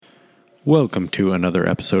Welcome to another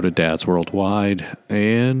episode of Dad's Worldwide.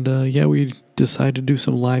 And we decided to do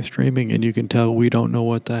some live streaming, and you can tell we don't know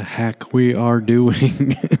what the heck we are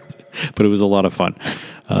doing. But it was a lot of fun.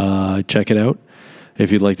 Check it out.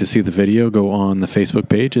 If you'd like to see the video, go on the Facebook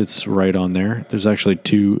page. It's right on there. There's actually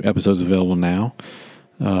 2 episodes available now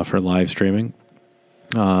for live streaming.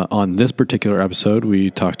 On this particular episode,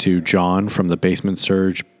 we talked to John from the Basement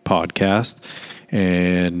Surge podcast.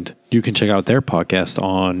 And you can check out their podcast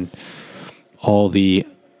on all the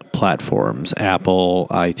platforms, Apple,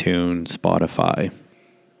 iTunes, Spotify.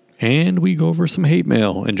 And we go over some hate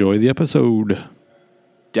mail. Enjoy the episode.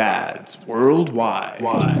 Dad's Worldwide.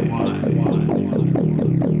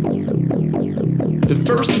 The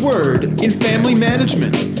first word in family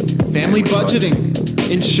management, family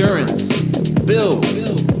budgeting, insurance,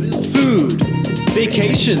 bills, food,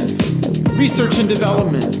 vacations, research and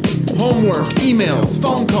development, homework, emails,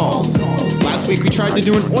 phone calls. Last week we tried to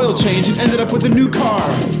do an oil change and ended up with a new car.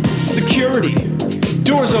 Security.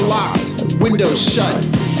 Doors are locked. Windows shut.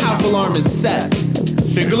 House alarm is set.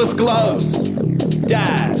 Fingerless gloves.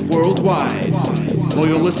 Dad's Worldwide.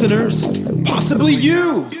 Loyal listeners, possibly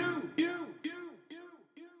you.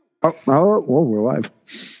 Well, we're live.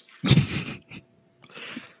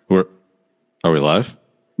 Are we live?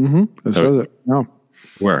 Mm-hmm. It shows it. No.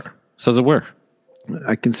 Where? Says it where?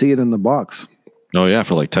 I can see it in the box. Oh, yeah,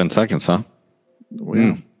 for like 10 seconds, huh?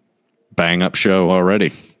 Yeah. Bang up show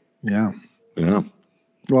already. Yeah. Yeah.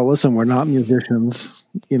 Well, listen, we're not musicians,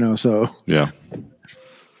 so. Yeah.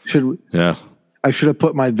 I should have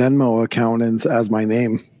put my Venmo account in as my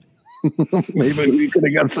name. Maybe we could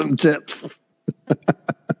have got some tips.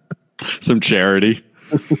 Some charity.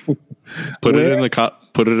 Put it in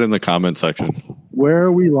the comment section. Where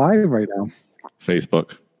are we live right now?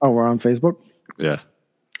 Facebook. Oh, we're on Facebook? Yeah.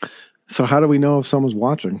 So how do we know if someone's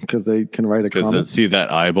watching? Because they can write a comment. See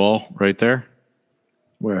that eyeball right there?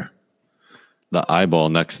 Where? The eyeball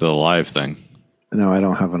next to the live thing. No, I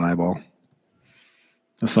don't have an eyeball.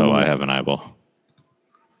 So I have an eyeball.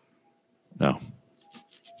 No.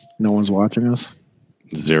 No one's watching us?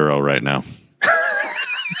 0 right now.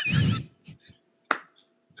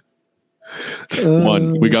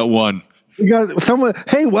 1. We got 1. We got someone.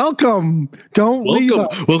 Hey, welcome. Don't leave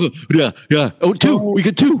us. Welcome. Yeah. Oh, 2. We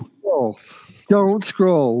got 2. Don't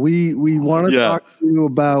scroll. We want to talk to you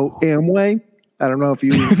about Amway. I don't know if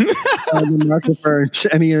you have the market for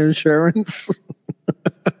any insurance.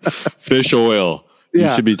 Fish oil. Yeah.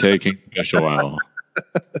 You should be taking fish oil.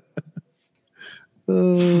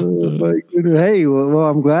 Hey, well,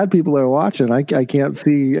 I'm glad people are watching. I can't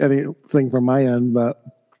see anything from my end, but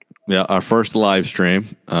yeah, our first live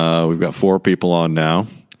stream. We've got 4 people on now.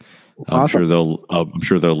 Awesome. I'm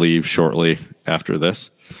sure they'll leave shortly after this.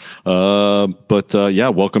 Welcome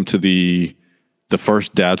to the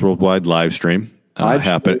first Dad's Worldwide live stream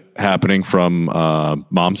happening from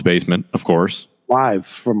Mom's basement, of course. Live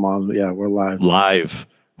from Mom. Yeah, we're live. Live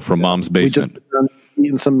from Mom's basement. We just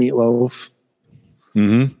eating some meatloaf.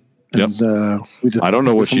 Mm-hmm. Yep. And, I don't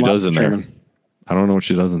know what she does in there. I don't know what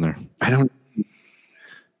she does in there. I don't.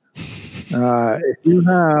 If you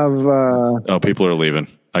have, people are leaving.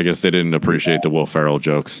 I guess they didn't appreciate the Will Ferrell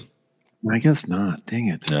jokes. I guess not. Dang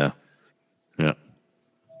it. Yeah.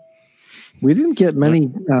 We didn't get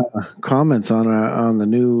many comments on the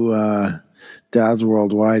new Dad's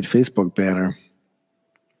Worldwide Facebook banner.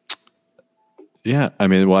 Yeah, I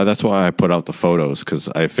mean, that's why I put out the photos, because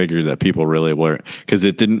I figured that people really were, because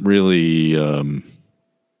it didn't really,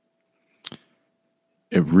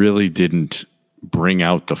 it really didn't bring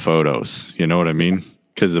out the photos. You know what I mean?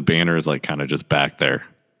 Because the banner is like kind of just back there.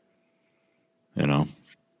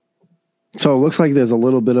 So it looks like there's a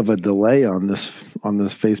little bit of a delay on this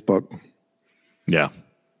Facebook. Yeah.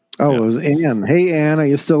 Oh, yeah. It was Ann. Hey, Ann, are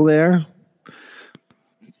you still there?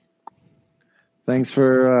 Thanks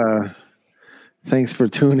for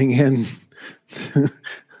tuning in.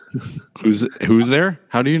 Who's there?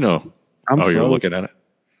 How do you know? You're looking at it.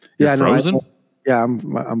 You're frozen?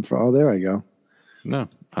 I'm. Oh, there I go. No,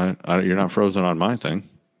 you're not frozen on my thing.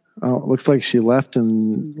 Oh, it looks like she left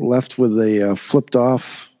with a flipped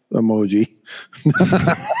off emoji.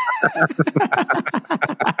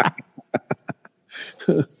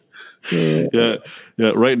 Yeah.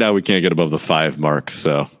 Right now we can't get above the 5 mark.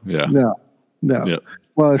 So yeah. No. Yeah.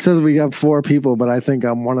 Well, it says we got 4 people, but I think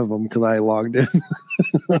I'm one of them because I logged in.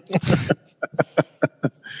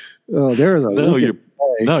 Oh, there's a. No,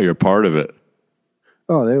 you're part of it.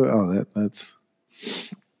 That's.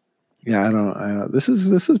 Yeah, I don't. This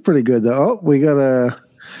is pretty good though. Oh, we got a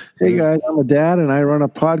Hey guys, I'm a dad and I run a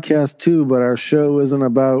podcast too, but our show isn't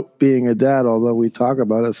about being a dad, although we talk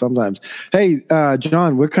about it sometimes. Hey,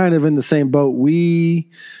 John, we're kind of in the same boat. We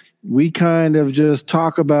kind of just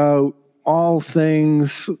talk about all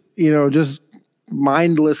things, just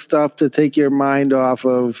mindless stuff to take your mind off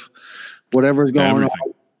of whatever's going on.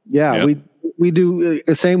 Yeah, yep. We do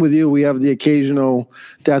the same with you. We have the occasional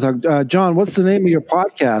dad talk. John, what's the name of your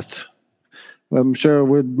podcast? I'm sure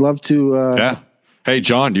we'd love to. Yeah. Hey,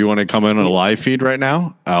 John, do you want to come in on a live feed right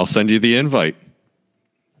now? I'll send you the invite.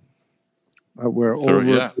 We're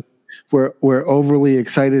overly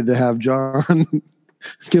excited to have John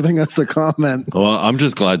giving us a comment. Well, I'm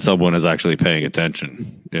just glad someone is actually paying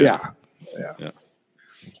attention. Yeah.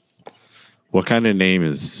 What kind of name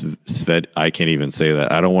is Sved? I can't even say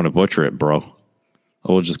that. I don't want to butcher it, bro.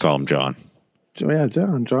 We'll just call him John. Yeah,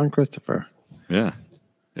 John Christopher. Yeah.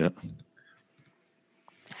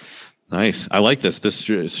 Nice. I like this. This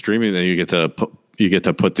streaming that you get to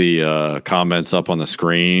put the comments up on the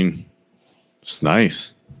screen. It's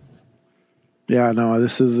nice. Yeah, no,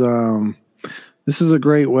 this is a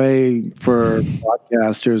great way for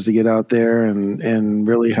podcasters to get out there and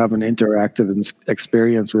really have an interactive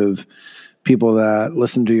experience with people that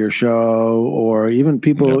listen to your show, or even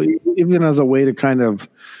people, even as a way to kind of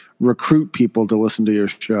recruit people to listen to your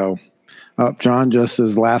show. John just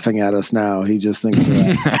is laughing at us now. He just thinks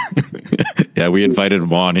that. Yeah, we invited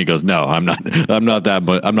him on. He goes, "No, I'm not that,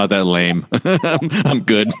 but I'm not that lame. I'm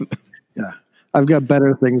good." Yeah, I've got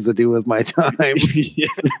better things to do with my time.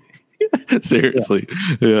 Seriously,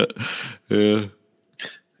 yeah.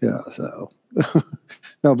 So,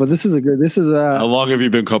 no, but this is How long have you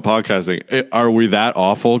been podcasting? Are we that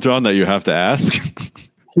awful, John, that you have to ask?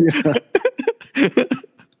 Yeah.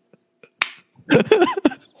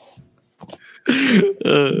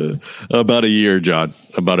 About a year, John.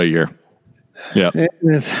 About a year. Yeah.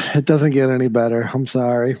 It doesn't get any better. I'm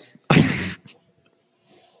sorry.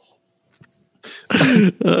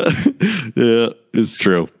 Yeah, it's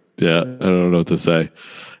true. Yeah, I don't know what to say.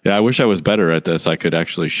 Yeah, I wish I was better at this. I could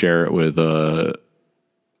actually share it with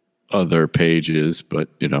other pages, but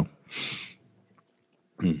we you know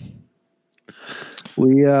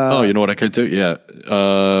what I could do? Yeah.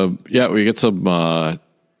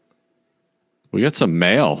 We get some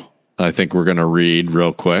mail. I think we're going to read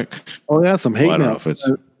real quick. Oh yeah, some hate mail.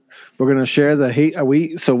 We're going to share the hate.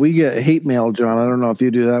 We get hate mail, John. I don't know if you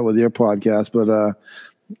do that with your podcast, but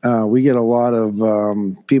we get a lot of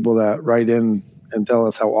people that write in and tell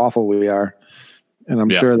us how awful we are, and I'm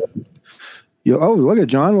sure that look at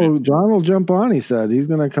John. John will jump on. He said he's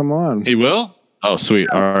going to come on. He will. Oh, sweet.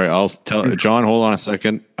 All right, I'll tell John. Hold on a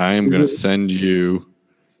second. I am going to send you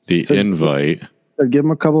the invite. Give him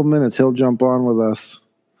a couple of minutes. He'll jump on with us.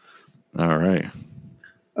 All right.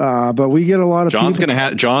 But we get a lot of John's gonna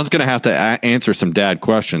have to answer some dad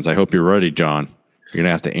questions. I hope you're ready, John. You're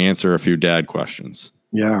gonna have to answer a few dad questions.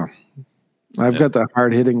 Yeah, I've got the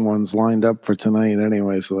hard hitting ones lined up for tonight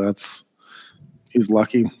anyway. So he's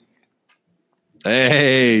lucky.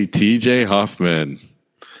 Hey, TJ Huffman.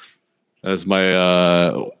 That's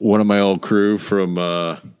my one of my old crew from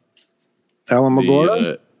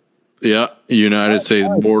Alamogordo. United States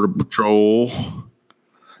Border Patrol.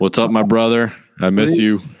 What's up, my brother? I miss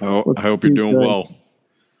you. I hope you're doing well.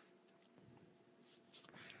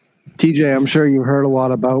 TJ, I'm sure you heard a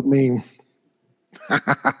lot about me.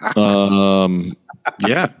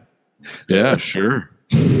 Yeah, sure.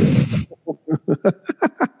 He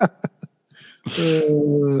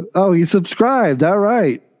subscribed. All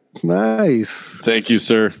right. Nice. Thank you,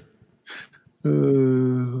 sir.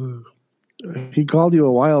 He called you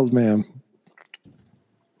a wild man.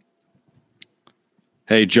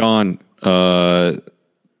 Hey, John,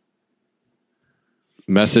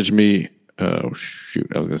 message me. Oh,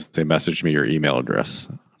 shoot. I was going to say message me your email address.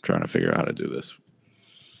 I'm trying to figure out how to do this.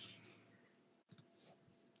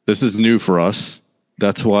 This is new for us.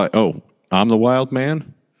 That's why. Oh, I'm the wild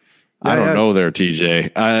man? I don't know there,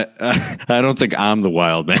 TJ. I don't think I'm the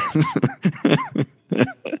wild man.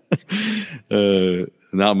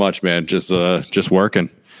 Not much, man. Just working.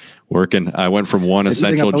 I went from one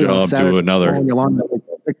essential job to another.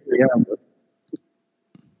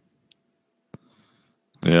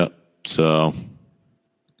 Yeah. So.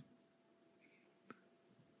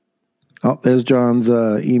 Oh, there's John's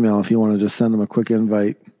email. If you want to just send him a quick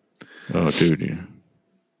invite. Oh, dude. Yeah.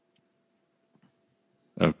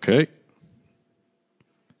 Okay.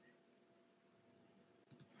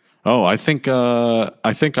 Oh, I think I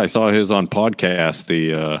saw his on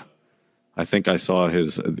podcast. I think I saw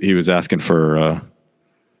his. He was asking for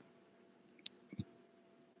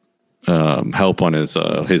help on his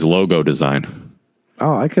logo design.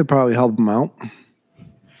 Oh, I could probably help him out.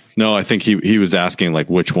 No, I think he was asking like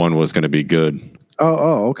which one was going to be good.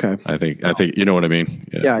 Oh, okay. I think you know what I mean.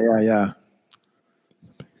 Yeah.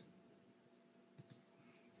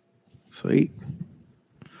 Sweet.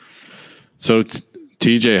 So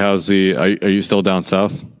TJ, how's the? Are you still down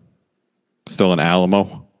south? Still in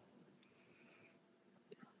Alamo?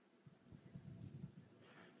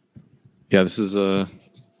 Yeah, this is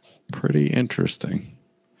pretty interesting.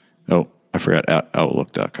 Oh, I forgot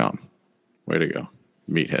Outlook.com. Way to go,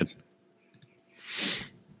 meathead.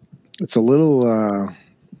 It's a little,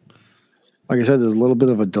 like I said, there's a little bit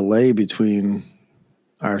of a delay between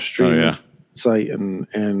our stream site and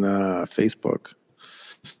Facebook.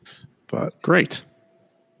 But great.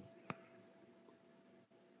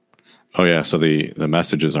 Oh yeah, so the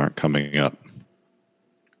messages aren't coming up.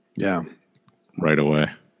 Yeah. Right away.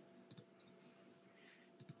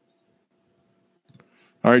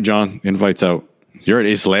 All right, John, invites out. You're at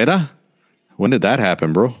Isleta? When did that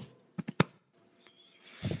happen, bro?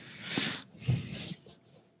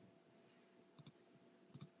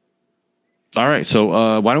 All right,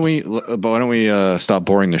 so why don't we stop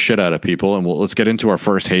boring the shit out of people and let's get into our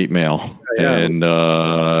first hate mail. Yeah. And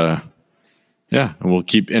and we'll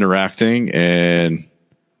keep interacting and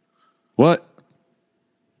what?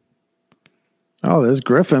 Oh, there's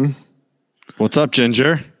Griffin. What's up,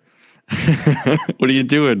 Ginger? What are you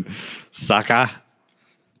doing, Saka?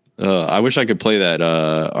 I wish I could play that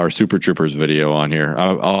our Super Troopers video on here.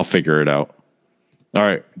 I'll figure it out. All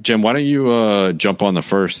right, Jim, why don't you jump on the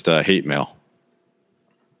first hate mail?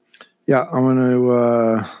 Yeah, I'm going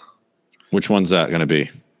to... Which one's that going to be?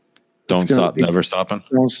 Don't stop, never stopping?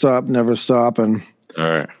 Don't stop, never stopping. All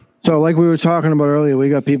right. So like we were talking about earlier, we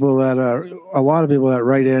got people that are... A lot of people that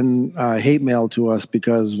write in hate mail to us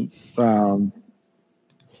because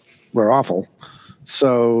we're awful.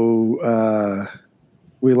 So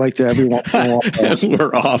we like to every once in a while...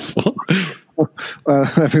 We're awful.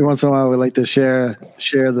 Every once in a while, we like to share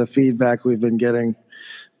the feedback we've been getting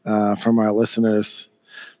from our listeners.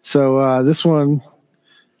 So this one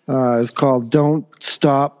is called "Don't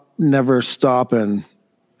Stop, Never Stoppin',"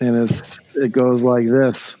 and it goes like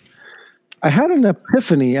this: I had an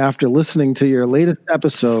epiphany after listening to your latest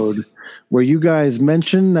episode where you guys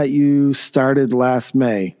mentioned that you started last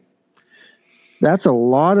May. That's a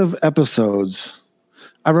lot of episodes.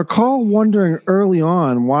 I recall wondering early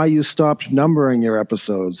on why you stopped numbering your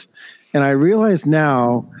episodes, and I realize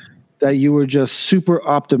now that you were just super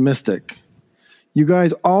optimistic. You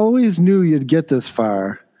guys always knew you'd get this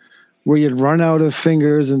far, where you'd run out of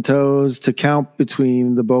fingers and toes to count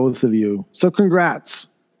between the both of you. So congrats.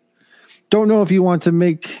 Don't know if you want to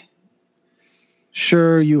make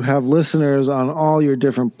sure you have listeners on all your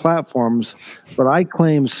different platforms, but I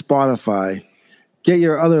claim Spotify. Get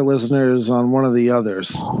your other listeners on one of the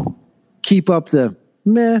others. Keep up the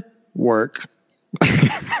meh work.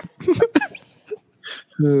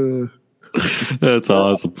 That's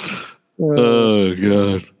awesome. Oh,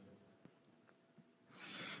 God.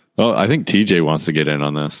 Oh, I think TJ wants to get in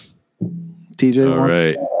on this. TJ All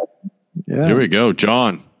right. Yeah. Here we go.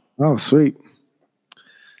 John. Oh, sweet.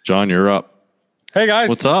 John, you're up. Hey, guys.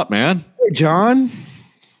 Uh, What's up, man? Hey, John.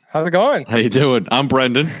 How's it going? How you doing? I'm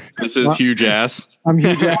Brendan. This is Huge Ass. I'm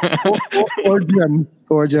Huge Ass.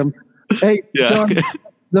 Or Jim. Hey, Yeah. John.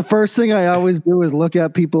 The first thing I always do is look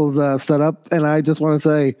at people's setup, and I just want to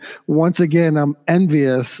say, once again, I'm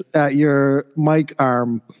envious at your mic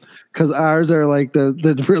arm because ours are like the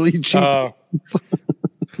really cheap.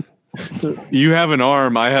 You have an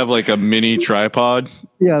arm. I have like a mini tripod.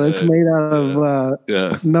 Yeah, that's made out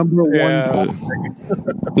of number one.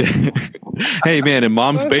 Hey, man, in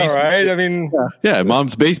Mom's basement. All right. I mean, in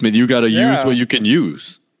Mom's basement, you got to use what you can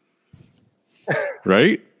use.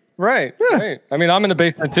 Right? Right. Yeah. Right. I mean, I'm in the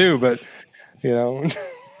basement too, but you know.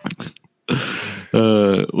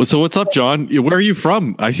 So what's up, John? Where are you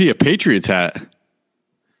from? I see a Patriots hat.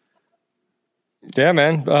 Yeah,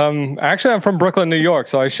 man. Actually, I'm from Brooklyn, New York,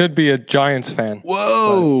 so I should be a Giants fan.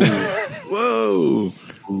 Whoa. Whoa.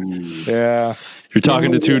 Yeah. You're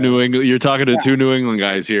talking to two New England. You're talking to two New England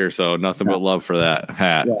guys here, so nothing but love for that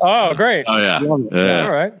hat. Yeah. Oh, great. Oh yeah.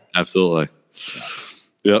 All right. Absolutely.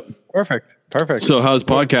 Yep. Perfect. So how's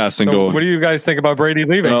podcasting going? What do you guys think about Brady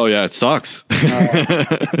leaving? Oh yeah, it sucks.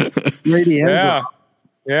 Brady yeah,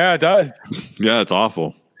 it does. Yeah, it's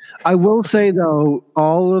awful. I will say though,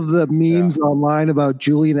 all of the memes online about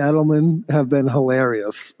Julian Edelman have been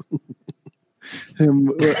hilarious. Him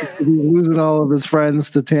losing all of his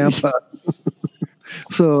friends to Tampa.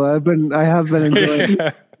 So I have been enjoying.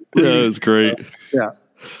 Yeah, it's great. Yeah.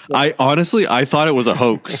 I honestly thought it was a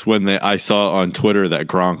hoax when I saw on Twitter that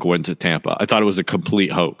Gronk went to Tampa. I thought it was a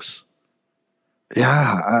complete hoax.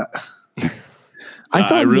 Yeah.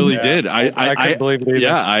 I really did. I couldn't believe it either.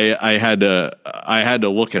 Yeah, I had to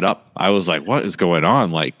look it up. I was like, what is going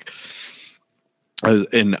on? Like,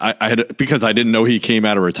 and I had, because I didn't know he came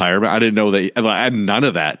out of retirement. I didn't know that I had none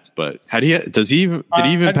of that. But did he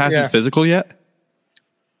even pass his physical yet?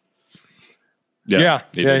 Yeah,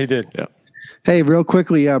 he did. Yeah. Hey, real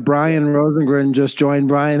quickly, Brian Rosengren just joined.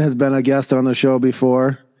 Brian has been a guest on the show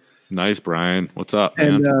before. Nice, Brian. What's up,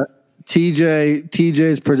 man? And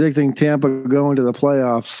TJ's predicting Tampa going to the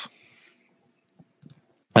playoffs.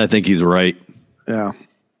 I think he's right. Yeah.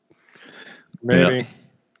 Maybe. Yeah.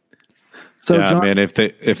 So yeah, John, man, if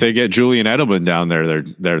they get Julian Edelman down there,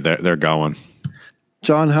 they're going.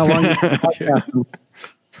 John, how long have you been podcasting?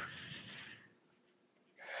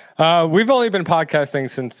 We've only been podcasting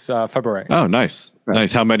since February. Oh, nice.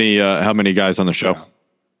 Nice. How many guys on the show?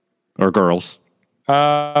 Or girls?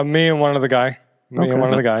 Me and one other guy. My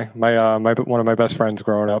one of my best friends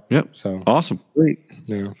growing up. Yep. So awesome. Sweet.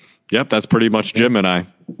 yeah. Yep, that's pretty much Jim and I.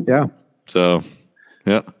 Yeah. So,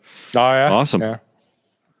 yeah. Oh yeah. Awesome. Yeah.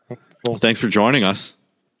 Well, thanks for joining us.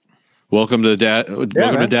 Welcome to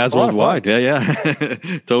Welcome to Dad's Worldwide. Yeah.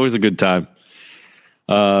 It's always a good time.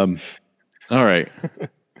 All right.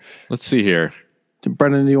 Let's see here.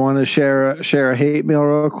 Brendan, do you want to share a hate mail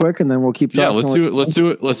real quick, and then we'll keep talking? Yeah, let's do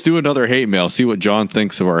it. Let's do another hate mail. See what John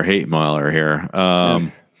thinks of our hate mailer here.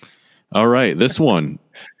 All right, this one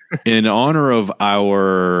in honor of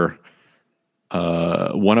our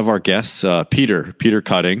one of our guests, Peter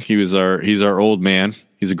Cutting. He's our old man.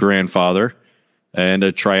 He's a grandfather and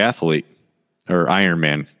a triathlete, or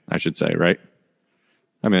Ironman, I should say, right?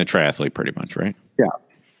 I mean, a triathlete, pretty much, right? Yeah.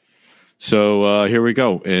 So here we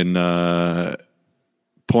go in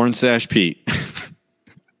Porn Stash Pete.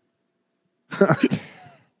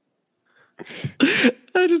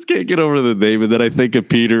 I just can't get over the name, and then I think of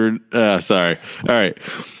Peter. Sorry. All right.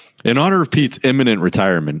 In honor of Pete's imminent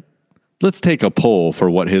retirement, let's take a poll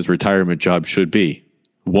for what his retirement job should be.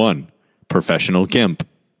 1, professional gimp.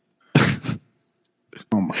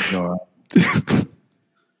 Oh my god.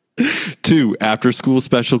 2, after school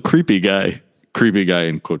special creepy guy. Creepy guy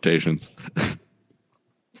in quotations.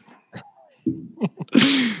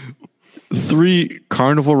 3,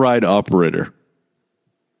 carnival ride operator.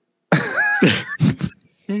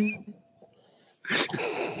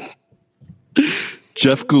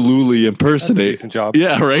 Jeff Gillooly impersonate. Decent job.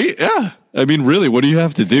 Yeah, right? Yeah. I mean, really, what do you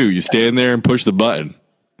have to do? You stand there and push the button.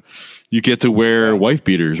 You get to wear wife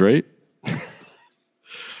beaters, right?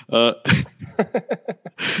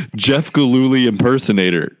 Jeff Gillooly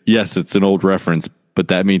impersonator. Yes, it's an old reference, but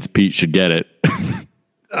that means Pete should get it.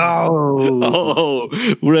 Oh,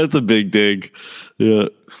 well, that's a big dig. Yeah.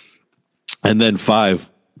 And then 5,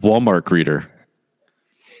 Walmart greeter.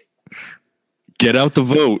 Get out the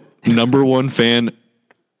vote. Number 1 fan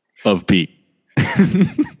of Pete.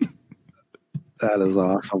 that is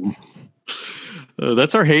awesome.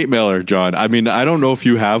 That's our hate mailer, John. I mean, I don't know if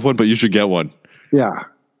you have one, but you should get one. Yeah.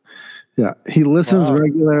 Yeah. He listens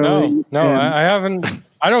regularly. No, I haven't.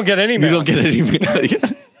 I don't get any mail. You don't get any mail.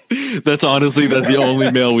 Yeah. That's the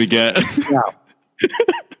only mail we get. Yeah.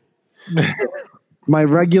 My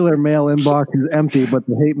regular mail inbox is empty, but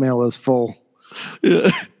the hate mail is full.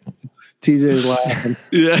 Yeah. TJ's laughing.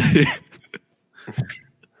 Yeah.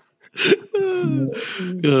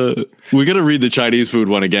 We got to read the Chinese food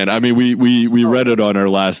one again. I mean, we read it on our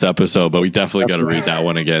last episode, but we definitely got to read that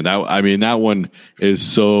one again. That one is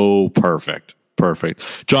so perfect. Perfect.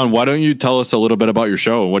 John, why don't you tell us a little bit about your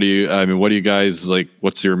show? What do you guys like?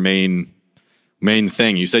 What's your main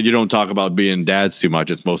thing? You said you don't talk about being dads too much.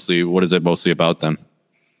 What is it mostly about then?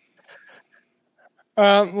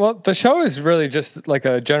 Well, the show is really just like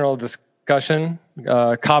a general discussion,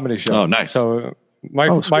 comedy show. Oh, nice. So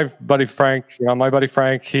my buddy Frank,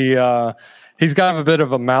 he's got a bit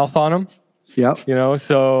of a mouth on him. Yep.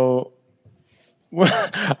 So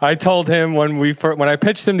I told him when I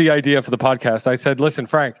pitched him the idea for the podcast, I said, "Listen,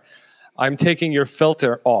 Frank, I'm taking your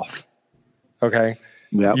filter off. Okay,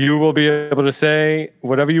 Yep. You will be able to say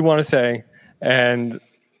whatever you want to say, and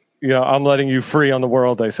I'm letting you free on the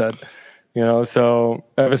world." I said, So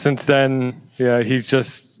ever since then, he's a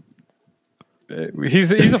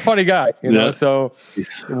funny guy. So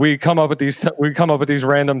we come up with these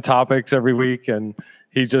random topics every week, and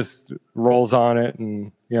he just rolls on it,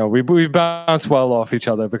 and we bounce well off each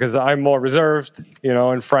other because I'm more reserved,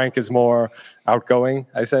 and Frank is more outgoing.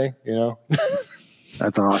 I say,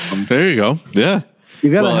 That's awesome. There you go. Yeah.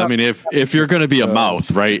 You gotta. I mean, if you're going to be a mouth,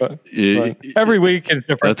 right? Every week is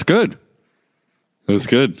different. That's good. It was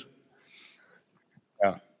good.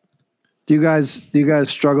 Yeah. Do you guys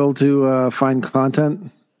struggle to find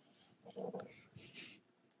content?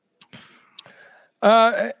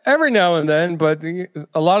 Every now and then, but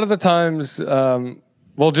a lot of the times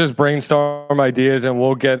we'll just brainstorm ideas and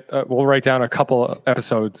we'll write down a couple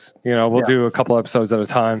episodes. We'll do a couple episodes at a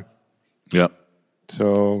time. Yep.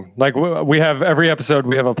 So like we have every episode,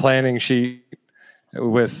 we have a planning sheet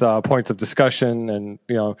with points of discussion, and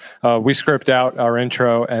we script out our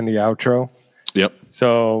intro and the outro. Yep.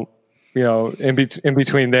 So in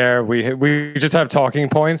between there, we just have talking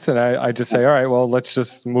points, and I just say, all right, well, let's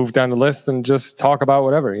just move down the list and just talk about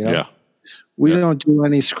whatever. Yeah. We don't do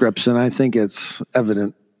any scripts, and I think it's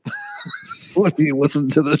evident when you listen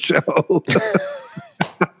to the show.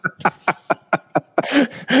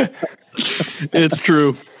 It's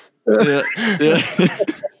true. Yeah.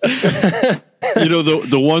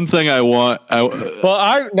 The one thing I want.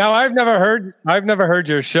 I've never heard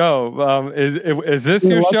your show. Is this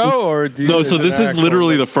your show, or do you? No. So this is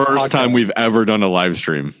literally the first time we've ever done a live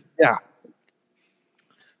stream. Yeah.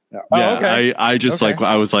 Yeah, okay. I just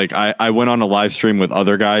I went on a live stream with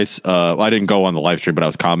other guys. I didn't go on the live stream, but I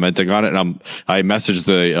was commenting on it, and I messaged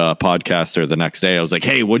the podcaster the next day. I was like,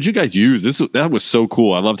 "Hey, what'd you guys use? That was so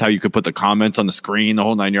cool. I loved how you could put the comments on the screen, the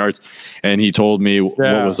whole 9 yards." And he told me what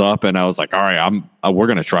was up, and I was like, "All right, we're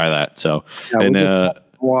gonna try that." So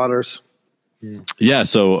Waters. Yeah.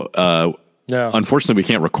 So. Yeah. Unfortunately, we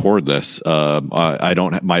can't record this. I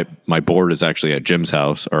don't. My board is actually at Jim's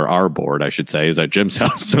house, or our board, I should say, is at Jim's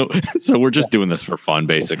house. So we're just doing this for fun,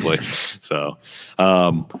 basically. So,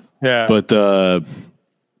 yeah. But all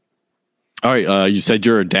right. You said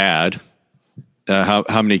you're a dad. How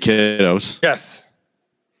many kiddos? Yes.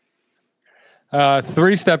 3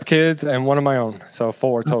 stepkids and 1 of my own, so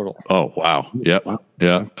 4 total. Oh wow! Yep.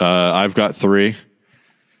 Yeah. I've got 3.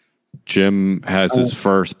 Jim has his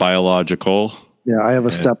first biological. Yeah, I have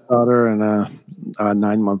a stepdaughter and a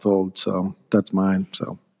 9-month-old, so that's mine.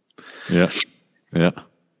 So, yeah.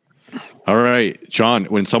 All right, John.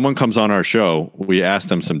 When someone comes on our show, we ask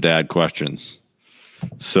them some dad questions.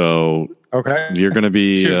 So, okay, you're going to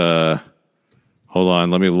be. Hold on,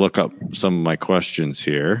 let me look up some of my questions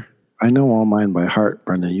here. I know all mine by heart,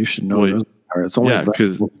 Brendan. You should know those by heart. It's only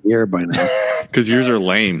because a year by now. Because yours are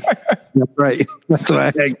lame. That's right. That's why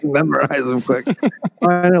I can memorize them quick.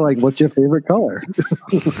 I know, like, what's your favorite color?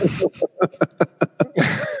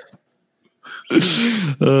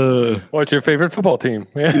 What's your favorite football team?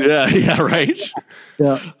 Yeah, right.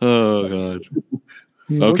 Yeah. Oh God.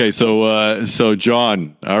 Okay, so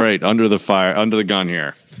John, all right, under the gun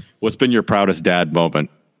here. What's been your proudest dad moment?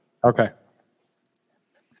 Okay.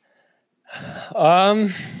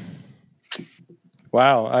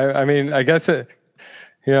 Wow. I mean, I guess I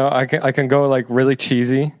can go like really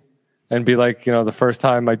cheesy and be like, the first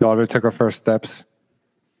time my daughter took her first steps,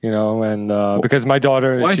 and because my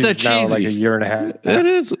daughter, she's now like a year and a half. It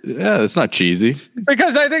is. Yeah, it's not cheesy.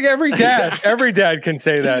 Because I think every dad can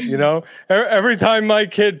say that, every time my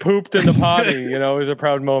kid pooped in the potty, is a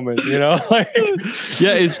proud moment, like.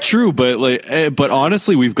 Yeah, it's true. But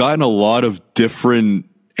honestly, we've gotten a lot of different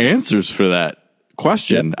answers for that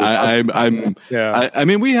question. I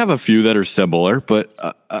mean, we have a few that are similar, but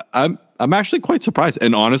I'm actually quite surprised.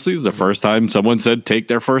 And honestly, it's the first time someone said take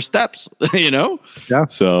their first steps. Yeah.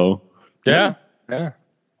 So. Yeah.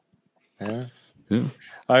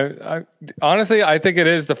 I honestly, I think it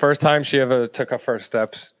is the first time she ever took her first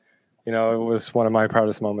steps. It was one of my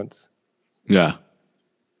proudest moments. Yeah.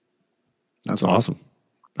 That's awesome.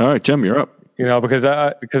 All right, Jim, you're up. Because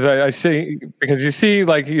I see you see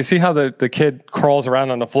how the kid crawls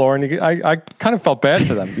around on the floor, and I kind of felt bad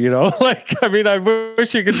for them, like, I mean, I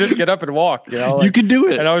wish you could just get up and walk, like, you could do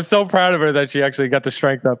it. And I was so proud of her that she actually got the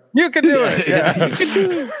strength up. You can do it. Yeah. You can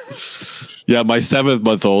do it. Yeah. My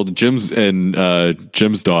 7-month-old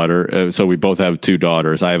Jim's daughter. So we both have 2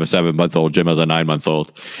 daughters. I have a 7-month-old. Jim has a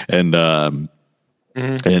 9-month-old.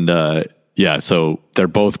 Yeah, so they're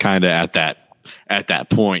both kind of at that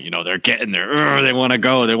point, they're getting there. They want to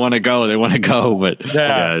go, but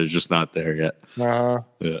they're just not there yet. Uh-huh.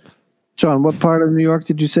 Yeah. John, what part of New York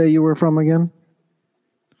did you say you were from again?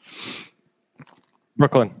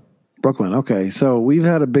 Brooklyn. Okay. So we've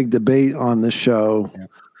had a big debate on this show. Yeah.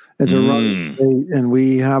 It's a running debate, and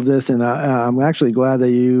we have this, and I'm actually glad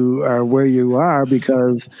that you are where you are,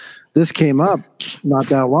 because this came up not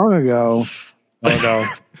that long ago. Oh no.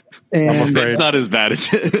 And it's not as bad as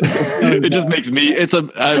it just makes me.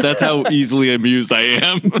 That's how easily amused I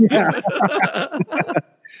am.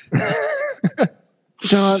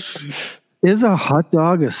 John, is a hot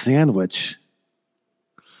dog a sandwich?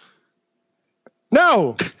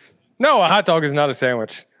 No. No, a hot dog is not a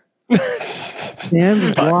sandwich.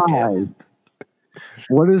 And why?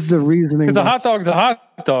 What is the reasoning? Because a hot dog's a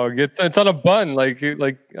hot dog. It's on a bun.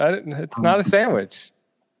 It's not a sandwich.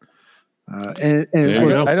 And There you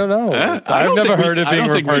go. I don't know. I I've don't never think heard it I being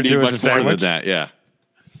don't think we referred need to as much a more than sandwich. that. Yeah.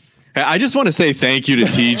 Hey, I just want to say thank you to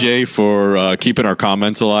TJ for keeping our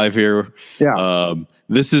comments alive here. Yeah.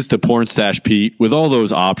 This is to Porn Stash Pete with all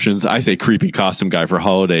those options. I say creepy costume guy for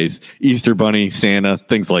holidays, Easter Bunny, Santa,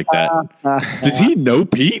 things like that. Does he know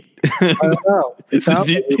Pete? I don't know.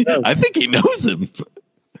 I think he knows him.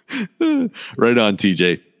 Right on,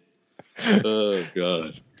 TJ. Oh,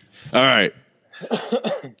 God. All right.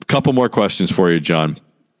 A couple more questions for you, John.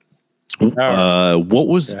 What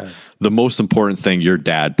was the most important thing your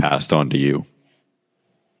dad passed on to you?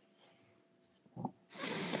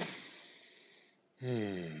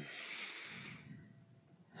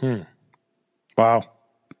 Wow.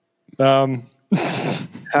 I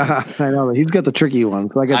know he's got the tricky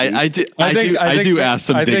ones. So I do ask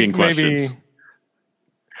some digging questions.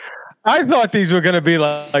 I thought these were going to be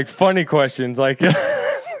like funny questions. Like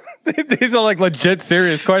these are like legit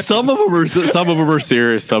serious questions. Some of them are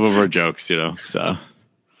serious. Some of them are jokes. So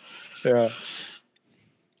yeah.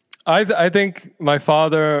 I think my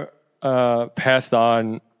father passed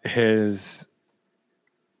on his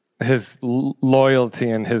loyalty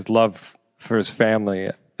and his love for his family,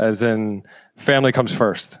 as in family comes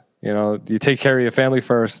first. You take care of your family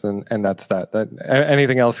first, and that's that. That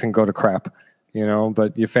anything else can go to crap.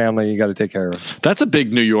 But your family, you got to take care of. That's a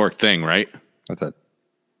big New York thing, right? That's it.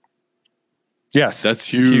 Yes. That's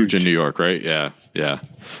huge in New York, right? Yeah. Yeah.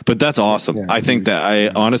 But that's awesome. Yeah, I think that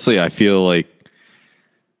I feel like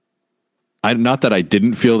not that I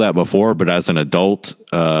didn't feel that before, but as an adult,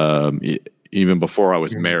 even before I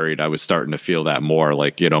was married, I was starting to feel that more,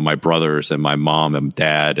 like, my brothers and my mom and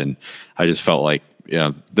dad. And I just felt like,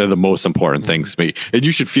 they're the most important things to me. And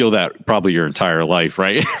you should feel that probably your entire life,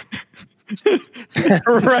 right?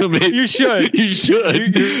 Right. You should.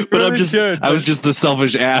 But I was just a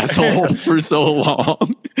selfish asshole for so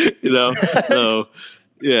long, So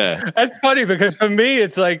yeah, that's funny because for me,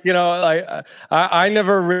 it's like I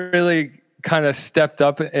never really kind of stepped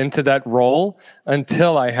up into that role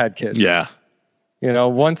until I had kids. Yeah.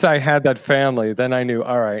 Once I had that family, then I knew,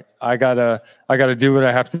 all right, I gotta do what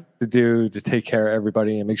I have to do to take care of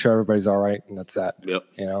everybody and make sure everybody's all right, and that's that. Yep.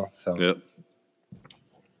 So. Yep.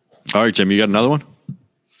 All right, Jim, you got another one?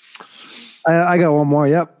 I got one more.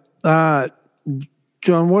 Yep.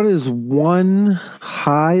 John, what is one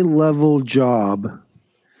high-level job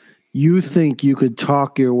you think you could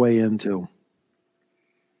talk your way into?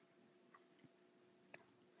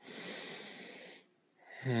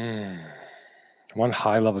 One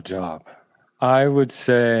high-level job. I would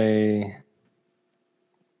say...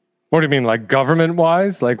 What do you mean, like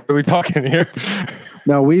government-wise? Like, what are we talking here?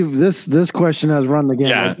 No, this question has run the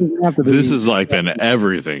gamut. Yeah, this has like been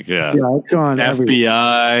everything. Yeah, it's gone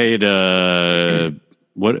FBI to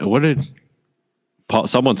what did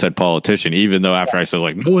someone said politician? Even though after I said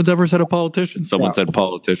like no one's ever said a politician, someone said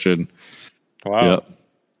politician. Wow. Yep.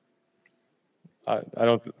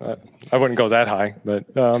 I wouldn't go that high, but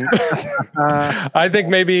I think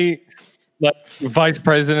maybe like vice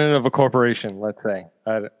president of a corporation. Let's say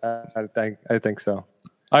I think so.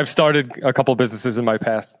 I've started a couple businesses in my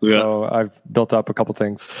past, so I've built up a couple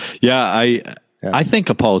things. Yeah, I think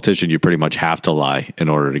a politician, you pretty much have to lie in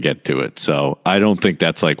order to get to it. So I don't think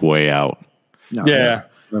that's like way out. No, yeah.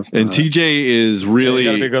 And TJ is really,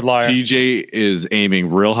 be a good liar. TJ is aiming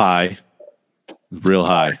real high. Real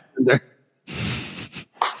high.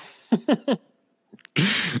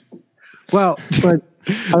 Well, but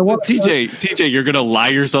I want TJ, you're going to lie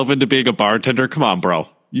yourself into being a bartender? Come on, bro.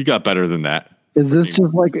 You got better than that. Is this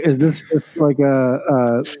just like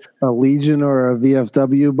a Legion or a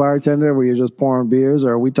VFW bartender where you're just pouring beers,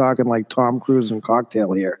 or are we talking like Tom Cruise and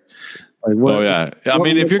Cocktail here? Like what, oh yeah, I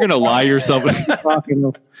mean, if you're gonna lie yourself,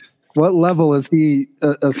 what level is he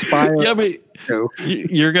aspiring? Yeah, but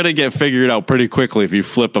you're gonna get figured out pretty quickly if you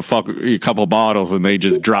flip a couple bottles and they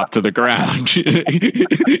just drop to the ground.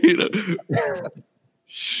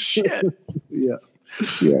 Shit. Yeah. I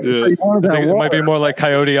think it might be more like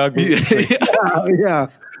Coyote Ugly.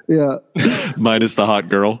 Yeah. Minus the hot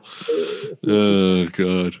girl. Oh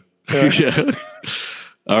god. Yeah.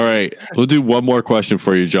 All right, we'll do one more question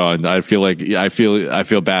for you, John. I feel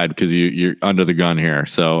bad because you're under the gun here.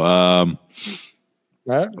 So,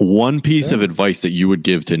 one piece of advice that you would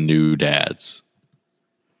give to new dads.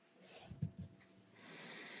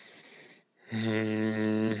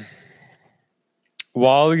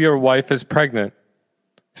 While your wife is pregnant,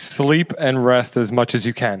 sleep and rest as much as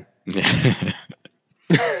you can.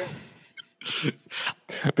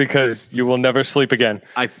 because you will never sleep again.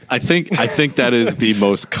 I think that is the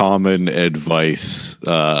most common advice.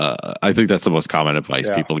 I think that's the most common advice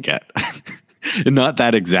people get. Not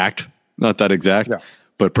that exact,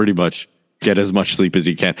 but pretty much get as much sleep as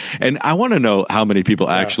you can. And I want to know how many people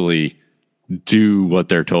actually do what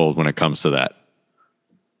they're told when it comes to that.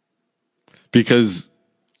 Because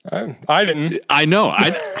I didn't. I know.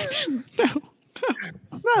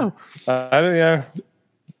 No.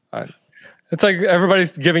 It's like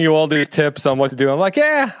everybody's giving you all these tips on what to do. I'm like,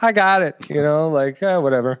 yeah, I got it.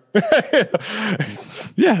 Whatever.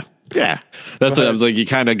 Yeah. That's what I was like. You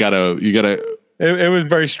kind of gotta. It was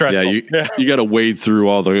very stressful. Yeah, you got to wade through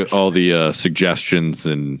all the suggestions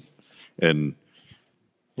and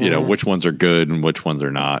you know which ones are good and which ones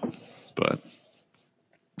are not. But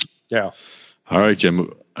yeah. All right,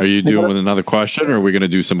 Jim. Are you doing with another question, or are we going to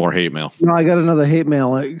do some more hate mail? No, I got another hate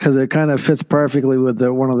mail because it kind of fits perfectly with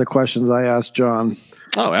one of the questions I asked John.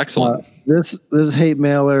 Oh, excellent. This hate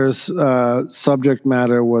mailer's subject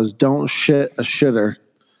matter was "Don't shit a shitter,"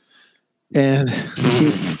 and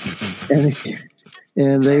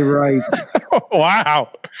and they write,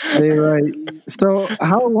 "Wow." They write. So,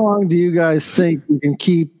 how long do you guys think you can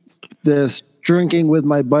keep this drinking with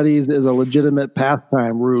my buddies as a legitimate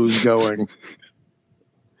pastime ruse going?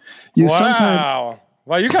 Wow.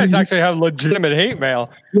 Well, you guys actually have legitimate hate mail.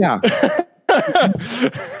 Yeah.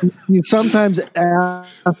 You sometimes ask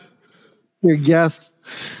your guests.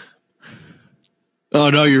 Oh,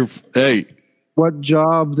 no, hey. What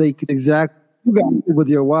job they could exactly with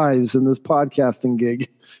your wives in this podcasting gig.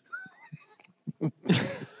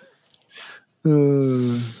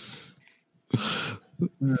 Oh,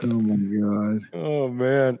 my God. Oh,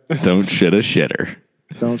 man. Don't shit a shitter.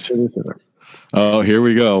 Don't shit a shitter. Oh, here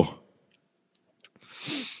we go.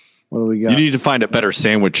 What do we got? You need to find a better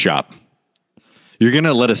sandwich shop. You're going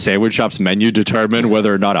to let a sandwich shop's menu determine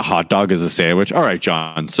whether or not a hot dog is a sandwich. All right,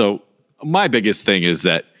 John. So my biggest thing is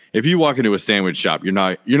that if you walk into a sandwich shop, you're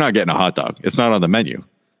not getting a hot dog. It's not on the menu.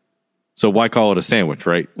 So why call it a sandwich,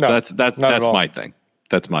 right? No, so that's my thing.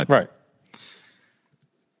 That's my thing. Right.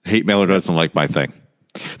 Hate mailer doesn't like my thing.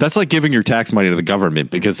 That's like giving your tax money to the government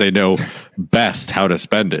because they know best how to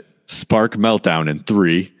spend it. Spark meltdown in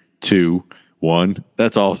 3, 2, 1.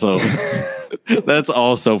 That's also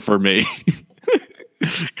for me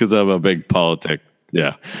because I'm a big politic.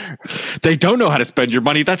 Yeah, they don't know how to spend your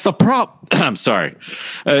money. That's the problem. I'm sorry.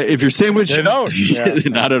 If your sandwich, they don't. Yeah.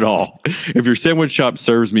 Not at all. If your sandwich shop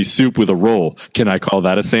serves me soup with a roll, can I call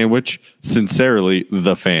that a sandwich? Sincerely,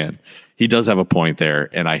 the fan. He does have a point there,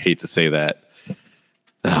 and I hate to say that.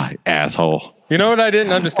 Asshole. You know what I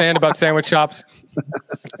didn't understand about sandwich shops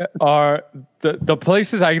are the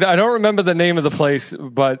places. I don't remember the name of the place,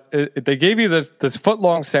 but they gave you this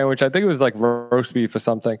foot-long sandwich. I think it was like roast beef or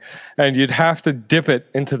something, and you'd have to dip it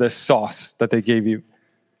into this sauce that they gave you.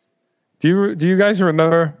 Do you guys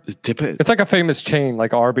remember? Dip it. It's like a famous chain,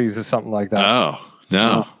 like Arby's or something like that. Oh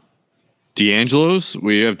no, D'Angelo's.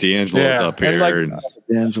 We have D'Angelo's up here.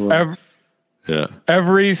 D'Angelo.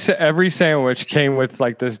 Every sandwich came with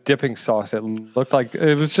like this dipping sauce. It looked like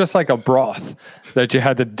it was just like a broth that you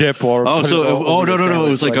had to dip or. No, it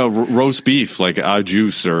was like a roast beef, like au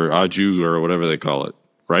jus or au jus or whatever they call it,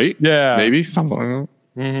 right? Yeah, maybe something like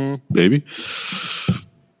that. Mm-hmm. Maybe.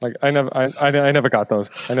 Like I never got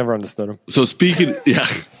those. I never understood them. So speaking,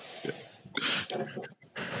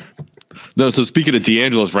 No, so speaking of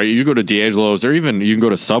D'Angelo's, right? You go to D'Angelo's, or even you can go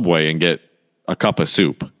to Subway and get a cup of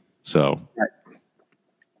soup. So,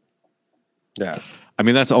 yeah. I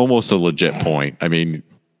mean, that's almost a legit point. I mean,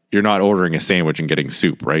 you're not ordering a sandwich and getting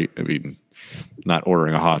soup, right? I mean, not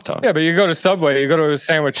ordering a hot dog. Yeah, but you go to Subway, you go to a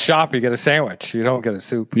sandwich shop, you get a sandwich. You don't get a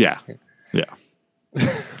soup. Yeah.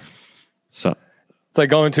 So it's like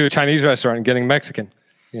going to a Chinese restaurant and getting Mexican.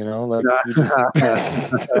 You know, like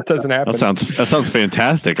it doesn't happen. That sounds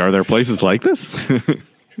fantastic. Are there places like this?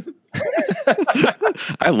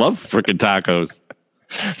 I love freaking tacos.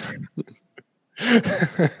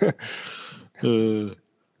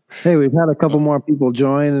 Hey, we've had a couple more people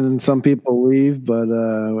join and some people leave, but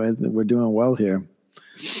we're doing well here.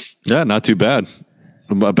 Yeah, not too bad.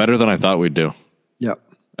 Better than I thought we'd do. Yep.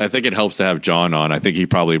 I think it helps to have John on. I think he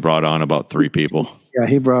probably brought on about 3 people. Yeah,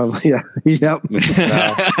 he probably. Yeah. Yep.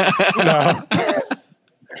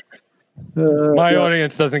 No. My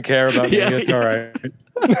audience doesn't care about me. It's all right.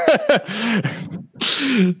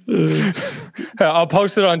 I'll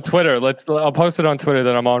post it on Twitter. I'll post it on Twitter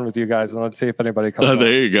that I'm on with you guys, and let's see if anybody comes.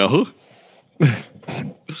 There you go.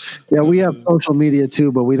 Yeah, we have social media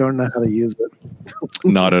too, but we don't know how to use it.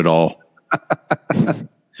 Not at all.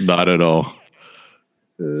 Not at all.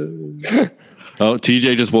 Oh,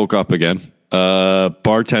 TJ just woke up again.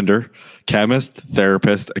 Bartender, chemist,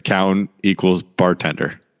 therapist, accountant equals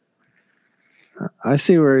bartender. I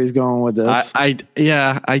see where he's going with this. I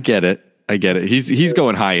get it. He's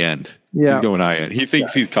going high end. Yeah. He's going high end. He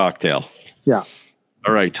thinks he's cocktail. Yeah.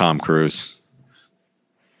 All right, Tom Cruise.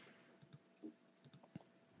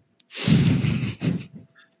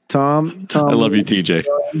 Tom. I love you,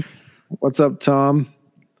 TJ. What's up, Tom?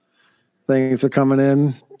 Thanks for coming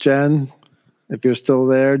in. Jen, if you're still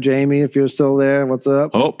there. Jamie, if you're still there, what's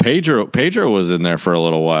up? Oh, Pedro was in there for a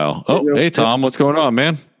little while. Oh, Pedro. hey, Tom, what's going on,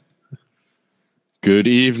 man? Good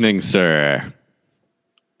evening, sir.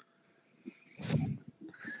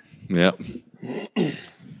 Yep.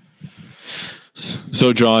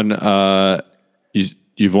 So, John,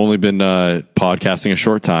 you've only been podcasting a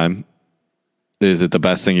short time. Is it the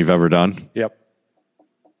best thing you've ever done? Yep.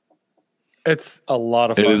 It's a lot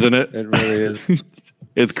of fun. Isn't it? It really is.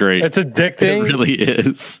 It's great. It's addicting. It really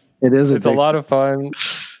is. It is. It's a lot of fun.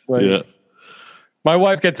 Like, Yeah. My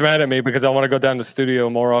wife gets mad at me because I want to go down to the studio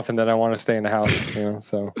more often than I want to stay in the house. You know,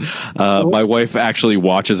 so My wife actually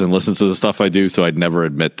watches and listens to the stuff I do, so I'd never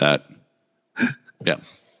admit that. Yeah.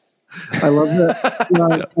 I love that.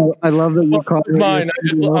 I love that you call it mine.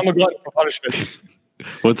 I'm a glutton for punishment.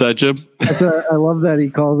 What's that, Jim? I love that he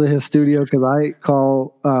calls it his studio because I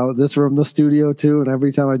call this room the studio too, and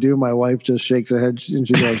every time I do, my wife just shakes her head and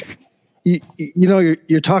she goes, "You know,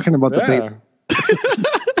 you're talking about the basement."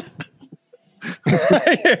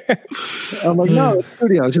 I'm like, "No, it's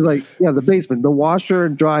studio." She's like, "Yeah, the basement. The washer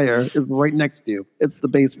and dryer is right next to you. It's the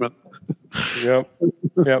basement." Yep.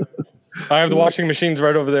 I have the washing machines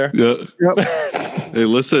right over there. Yeah. Yep. Hey,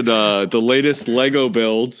 listen, the latest Lego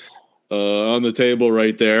builds on the table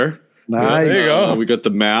right there. Nice. There you go. We got the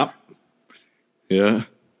map. Yeah.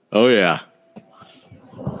 Oh, yeah.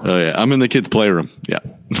 I'm in the kids' playroom. Yeah.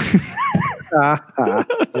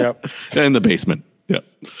 Yep. In the basement. Yeah.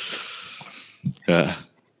 Yeah.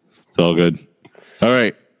 It's all good. All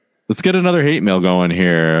right. Let's get another hate mail going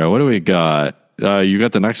here. What do we got? You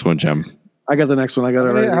got the next one, Jim. I got the next one. I got it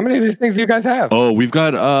right. How many of these things do you guys have? Oh, we've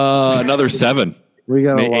got another 7. We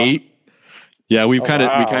got a lot. 8. Yeah, we kind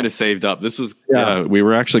wow. of saved up. This was we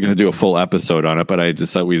were actually going to do a full episode on it, but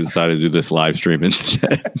we decided to do this live stream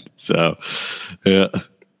instead. So, yeah.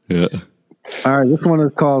 All right, this one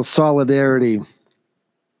is called Solidarity.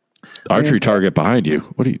 Archery target behind you.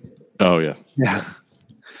 What do you? Oh yeah. Yeah.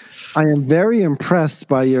 I am very impressed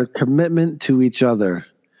by your commitment to each other.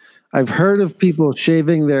 I've heard of people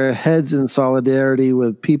shaving their heads in solidarity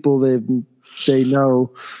with people they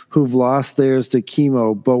know who've lost theirs to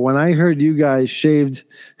chemo. But when I heard you guys shaved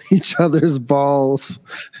each other's balls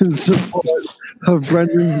in support of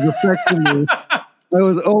Brendan's vasectomy, I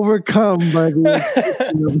was overcome by the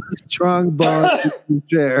expression of a strong bond you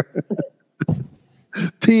share.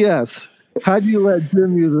 P.S. How'd you let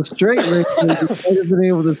Jim use a straight razor? You might have been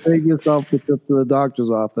able to save yourself the trip to the doctor's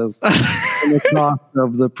office and the cost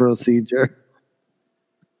of the procedure.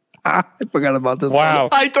 I forgot about this. Wow.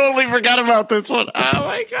 I totally forgot about this one. Oh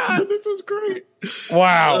my god, this was great.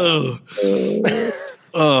 Wow.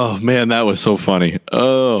 Oh man, that was so funny.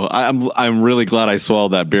 Oh, I'm really glad I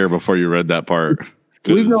swallowed that beer before you read that part.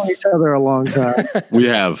 We've known each other a long time. We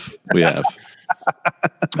have. Yeah.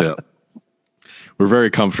 We're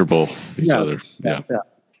very comfortable with each other. Yeah.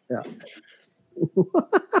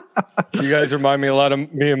 You guys remind me a lot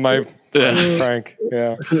of me and my friend Frank.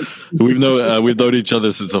 Yeah. We've known each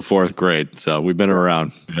other since the 4th grade, so we've been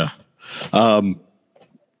around. Yeah.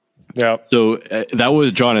 Yeah. So that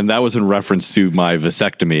was John, and that was in reference to my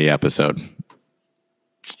vasectomy episode.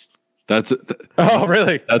 Oh,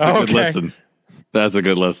 really? That's a good listen. That's a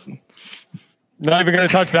good listen. Not even going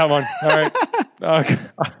to touch that one. All right.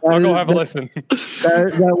 I'll go have a listen.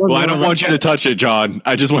 Well, I don't want you to touch it, John.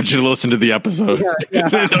 I just want you to listen to the episode. Yeah.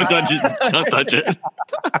 Don't touch it. Don't touch it.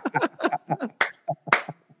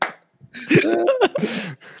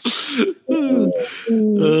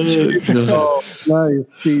 Nice.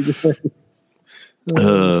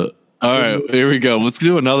 All right, here we go. Let's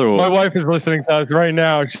do another one. My wife is listening to us right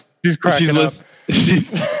now. She's cracking up.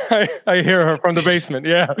 I hear her from the basement.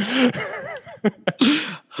 Yeah.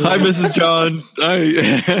 Hi, Mrs. John.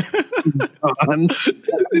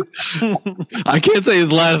 I can't say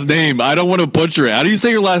his last name. I don't want to butcher it. How do you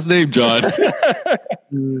say your last name, John?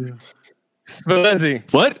 Svedezi.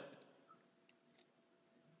 What?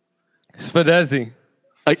 Svedezi.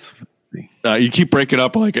 You keep breaking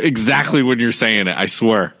up like exactly when you're saying it. I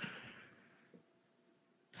swear.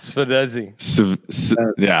 Svedezi.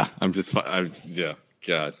 Yeah, I'm just. Yeah.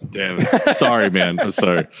 God damn it. Sorry, man. I'm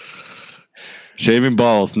sorry. Shaving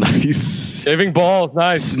balls, nice. Shaving balls,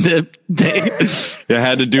 nice. Snip. Dang. I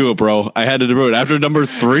had to do it, bro. I had to do it. After number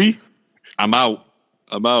 3, I'm out.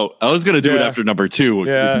 I was going to do it after number 2,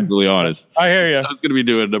 to be completely honest. I hear you. I was going to be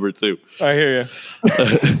doing number 2. I hear you.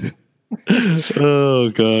 Oh,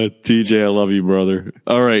 God. TJ, I love you, brother.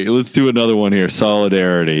 All right, let's do another one here.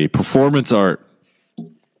 Solidarity. Performance art.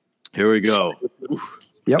 Here we go.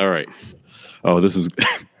 Yep. All right. Oh, this is...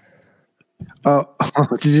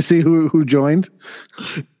 Did you see who joined?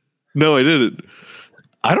 No, I didn't.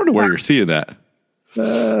 I don't know where you're seeing that.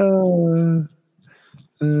 Your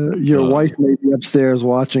wife may be upstairs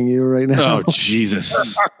watching you right now. Oh, Jesus.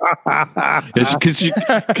 Because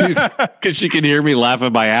she can hear me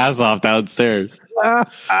laughing my ass off downstairs. All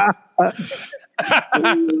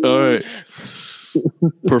right.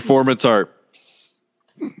 Performance art.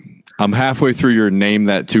 I'm halfway through your Name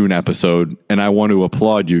That Tune episode, and I want to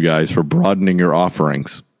applaud you guys for broadening your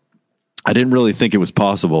offerings. I didn't really think it was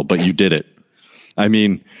possible, but you did it. I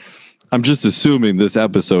mean, I'm just assuming this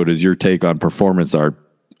episode is your take on performance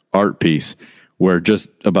art piece, where just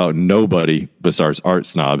about nobody besides art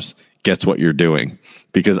snobs gets what you're doing,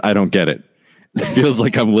 because I don't get it. It feels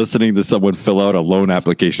like I'm listening to someone fill out a loan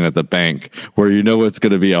application at the bank where you know it's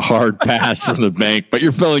going to be a hard pass from the bank, but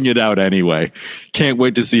you're filling it out anyway. Can't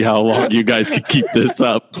wait to see how long you guys can keep this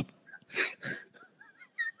up.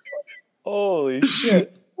 Holy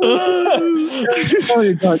shit. You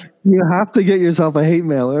have to get yourself a hate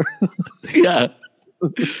mailer. Yeah.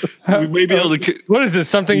 We may be able to. What is this?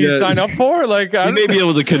 Something you sign up for? Like, we may be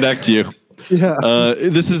able to connect you. Yeah.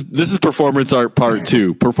 This is performance art part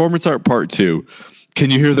 2. Performance art part 2. Can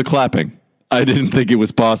you hear the clapping? I didn't think it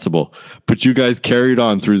was possible, but you guys carried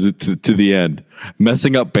on through to the end,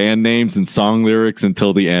 messing up band names and song lyrics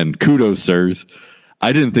until the end. Kudos, sirs.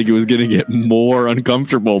 I didn't think it was going to get more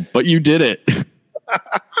uncomfortable, but you did it.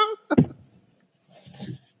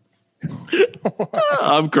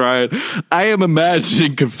 I'm crying. I am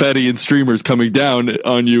imagining confetti and streamers coming down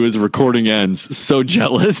on you as recording ends. So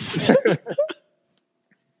jealous.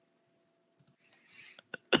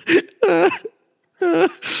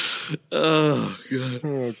 Oh,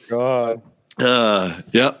 God. Oh, God.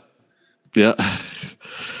 Yep. Yeah.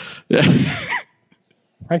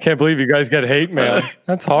 I can't believe you guys get hate mail.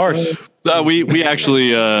 That's harsh. We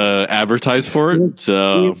actually advertise for it.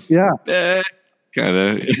 So, yeah. Kind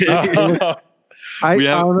of. We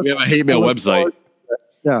have a hate mail website.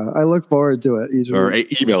 I look forward to it. Or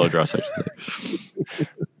email address, I should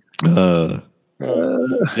say.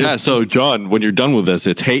 Yeah, so John, when you're done with this,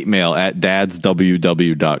 it's hate mail at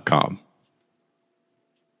dadsww.com.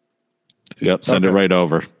 Yep, send it right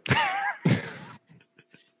over.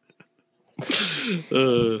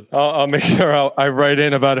 I'll make sure I write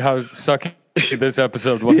in about how sucky this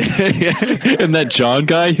episode was. And that John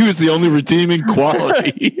guy, he was the only redeeming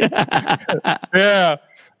quality. Yeah.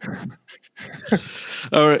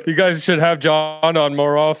 All right. You guys should have John on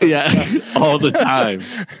more often. Yeah, all the time.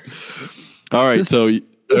 All right, so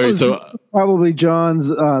probably John's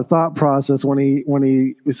thought process when he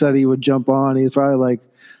said he would jump on. He's probably like,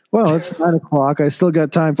 "Well, it's 9:00. I still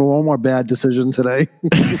got time for one more bad decision today."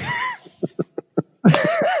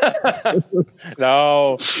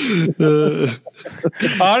 No.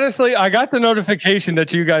 Honestly, I got the notification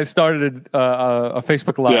that you guys started a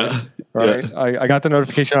Facebook Live. Right? Yeah. I got the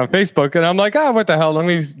notification on Facebook, and I'm like, what the hell? Let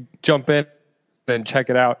me jump in and check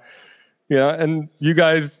it out. And you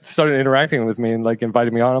guys started interacting with me and like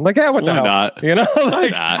invited me on. I'm like, what the hell? Not?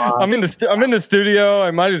 Like I'm in the studio.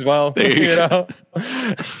 I might as well. You know.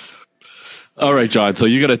 All right, John. So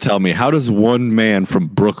you got to tell me, how does one man from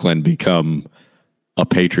Brooklyn become a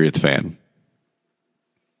Patriots fan?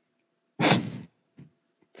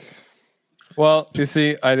 Well, you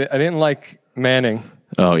see, I didn't like Manning.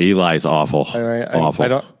 Oh, Eli's awful.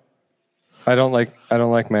 Awful. I don't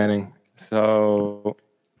like Manning. So,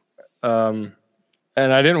 and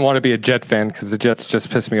I didn't want to be a Jet fan because the Jets just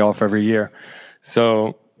piss me off every year.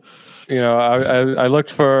 So, I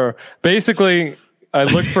looked for a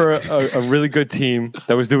really good team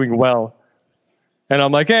that was doing well, and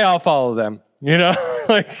I'm like, hey, I'll follow them.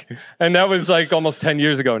 And that was like almost 10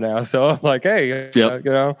 years ago now. So I'm like, hey,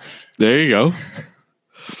 there you go.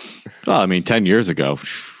 Oh, I mean, 10 years ago.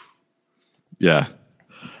 Yeah.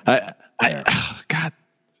 God,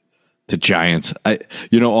 the Giants.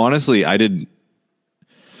 Honestly, I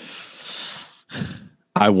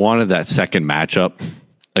wanted that second matchup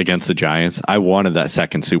against the Giants. I wanted that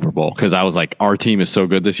second Super Bowl because I was like, our team is so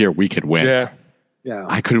good this year, we could win. Yeah.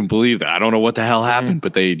 I couldn't believe that. I don't know what the hell happened,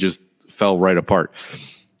 but they just fell right apart.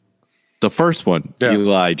 The first one,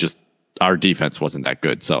 Eli our defense wasn't that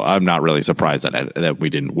good. So I'm not really surprised that we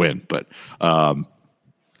didn't win. But I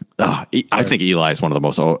think Eli is one of the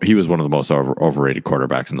most overrated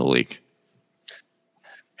quarterbacks in the league.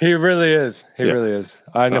 He really is. He really is.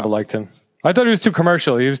 I never liked him. I thought he was too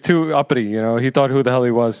commercial. He was too uppity. He thought who the hell he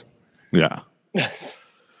was. Yeah.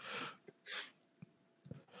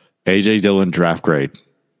 AJ Dillon draft grade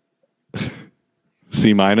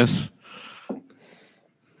C-.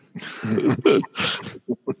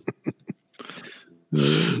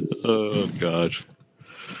 Oh gosh.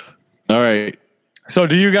 All right. So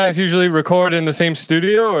do you guys usually record in the same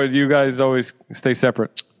studio, or do you guys always stay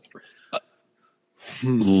separate?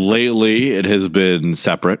 Lately it has been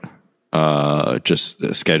separate, just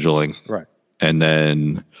scheduling. Right. And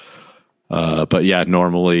then but yeah,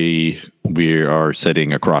 normally we are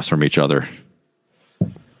sitting across from each other.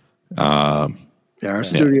 Our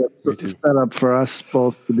studio is set up for us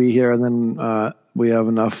both to be here, and then we have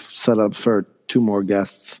enough set up for 2 more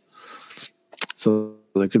guests. So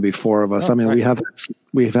there could be 4 of us. I mean, nice.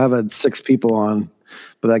 we have had 6 people on,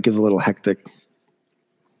 but that gets a little hectic.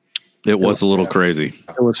 It was a little crazy.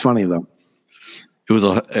 It was funny though.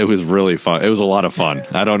 It was really fun. It was a lot of fun.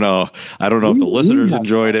 I don't know if the listeners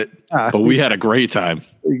enjoyed it, but we had a great time.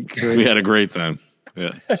 We had a great time.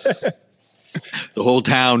 Yeah. The whole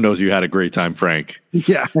town knows you had a great time, Frank.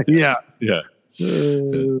 Yeah. Yeah.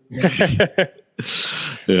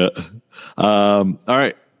 All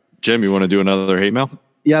right, Jim, you want to do another hate mail?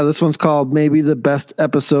 Yeah, this one's called Maybe the Best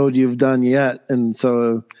Episode You've Done Yet. And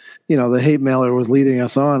so, the hate mailer was leading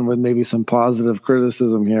us on with maybe some positive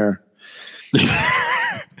criticism here.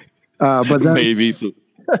 But then, maybe.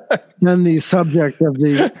 Then the subject of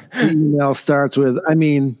the email starts with, I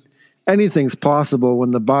mean, anything's possible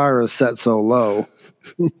when the bar is set so low.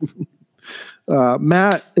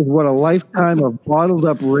 Matt is what a lifetime of bottled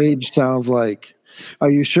up rage sounds like.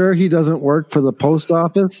 Are you sure he doesn't work for the post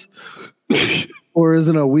office? Or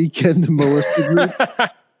isn't a weekend Melissa group?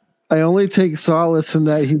 I only take solace in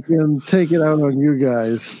that he can take it out on you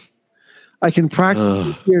guys. I can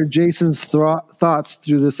practically hear Jason's thoughts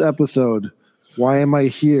through this episode. Why am I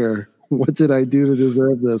here? What did I do to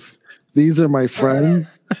deserve this? These are my friends.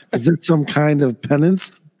 Is it some kind of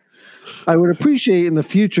penance? I would appreciate in the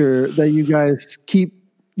future that you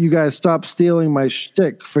guys stop stealing my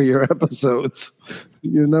shtick for your episodes.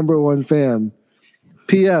 Your number one fan.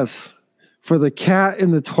 P.S. For the cat in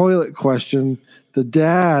the toilet question, the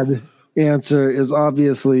dad answer is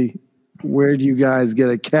obviously, where do you guys get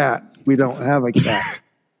a cat? We don't have a cat.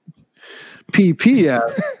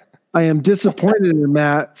 P.P.S. I am disappointed in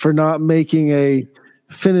Matt for not making a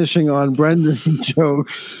finishing on Brendan joke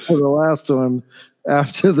for the last one.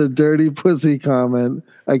 After the dirty pussy comment,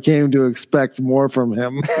 I came to expect more from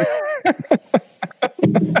him.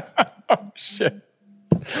 Oh, shit.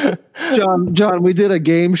 John, we did a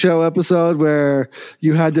game show episode where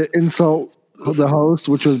you had to insult the host,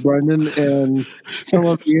 which was Brendan, and some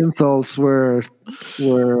of the insults were a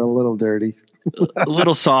little dirty. A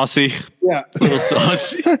little saucy. Yeah. A little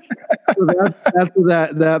saucy. So that's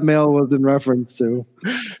what that mail was in reference to.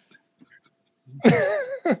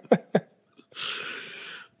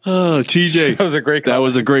 Oh, TJ. That was a great comment. That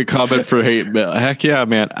was a great comment for hate mail. Heck yeah,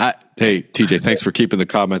 man. Hey, TJ, thanks for keeping the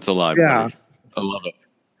comments alive. Yeah. Buddy. I love it.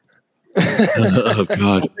 Oh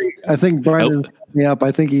God. I think Brian set me up.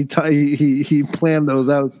 I think he planned those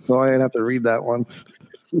out, so I'd have to read that one.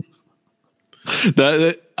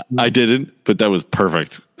 That I didn't, but that was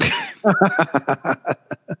perfect.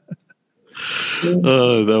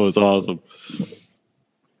 Oh, that was awesome.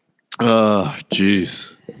 Oh,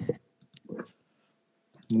 jeez.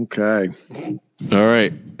 Okay. All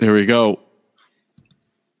right, here we go.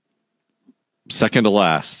 Second to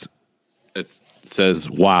last. It says,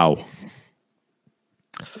 "Wow.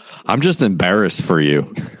 I'm just embarrassed for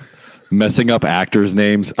you. Messing up actors'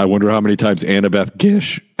 names. I wonder how many times Annabeth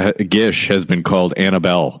Gish has been called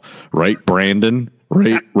Annabelle. Right, Brandon?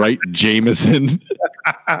 Right, Jameson.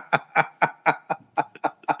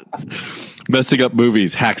 Messing up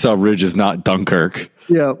movies. Hacksaw Ridge is not Dunkirk.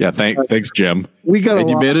 Yeah. Thanks, Jim. We got and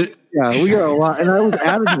a lot. You made it. Yeah, we got a lot, and I was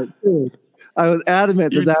adamant too. I was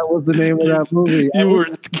adamant that was the name of that movie. You were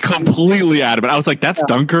completely adamant. I was like, "That's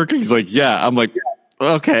Dunkirk." He's like, "Yeah." I'm like,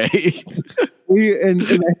 "Okay." We in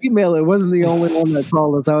the email, it wasn't the only one that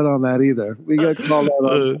called us out on that either. We got called out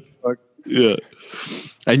on yeah.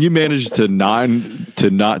 And you managed to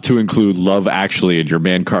not include Love Actually in your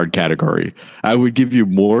man card category. I would give you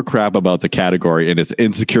more crap about the category and its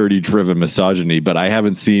insecurity driven misogyny, but I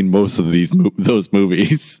haven't seen most of those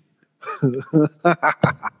movies.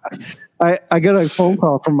 I got a phone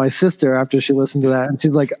call from my sister after she listened to that, and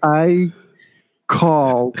she's like, I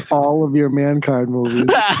call all of your Mankind movies.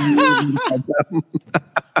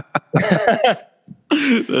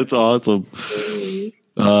 That's awesome.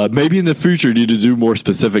 Maybe in the future, you need to do more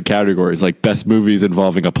specific categories like best movies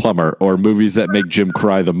involving a plumber, or movies that make Jim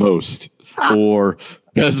cry the most, or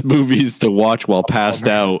best movies to watch while passed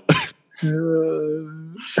out.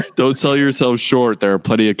 Don't sell yourself short. There are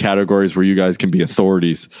plenty of categories where you guys can be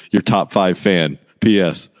authorities. Your top 5 fan.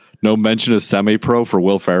 P.S. No mention of semi-pro for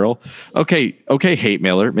Will Ferrell. Okay, hate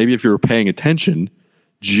mailer. Maybe if you were paying attention,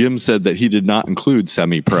 Jim said that he did not include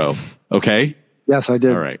semi-pro. Okay? Yes, I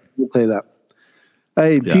did. All right. You'll say that.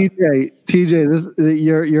 Hey, yeah.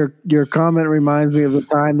 TJ, your comment reminds me of the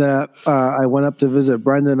time that I went up to visit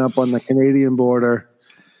Brendan up on the Canadian border,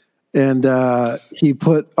 and he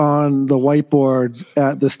put on the whiteboard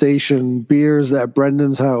at the station beers at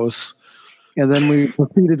Brendan's house. And then we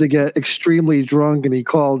proceeded to get extremely drunk, and he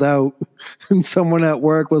called out, and someone at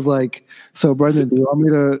work was like, "So, Brendan, do you want me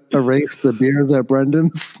to erase the beers at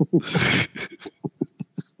Brendan's?"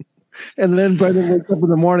 And then Brendan wakes up in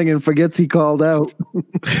the morning and forgets he called out.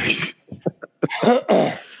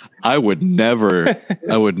 I would never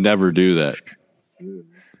do that.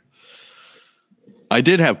 I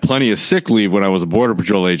did have plenty of sick leave when I was a Border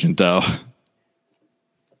Patrol agent, though.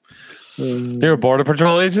 You're a Border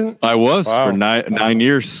Patrol agent? I was for 9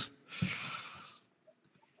 years.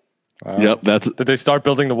 Wow. Yep. Did they start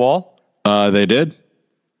building the wall? They did.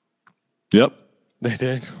 Yep. They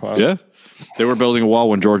did? Wow. Yeah. They were building a wall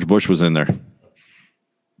when George Bush was in there.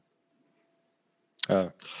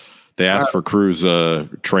 They asked for cruise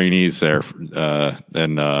trainees there,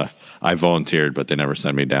 and I volunteered, but they never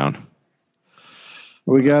sent me down.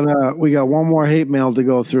 We got one more hate mail to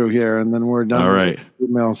go through here, and then we're done. All right. With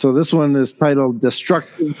mail. So this one is titled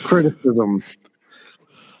 "Destructive Criticism,"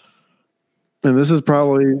 and this is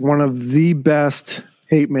probably one of the best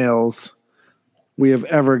hate mails we have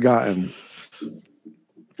ever gotten.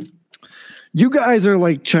 You guys are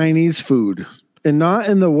like Chinese food, and not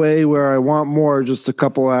in the way where I want more just a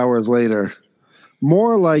couple hours later.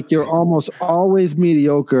 More like you're almost always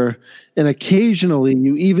mediocre, and occasionally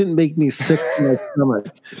you even make me sick to my stomach.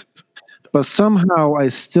 But somehow I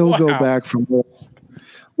still go back from there.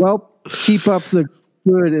 Well, keep up the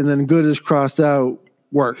good, and then good is crossed out.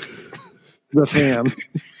 Work. The fan.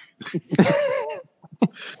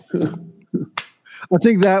 I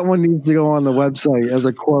think that one needs to go on the website as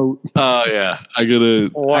a quote. Oh yeah, I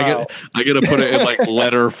gotta put it in like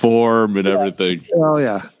letter form and everything. Oh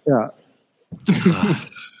yeah.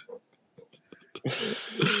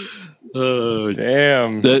 Oh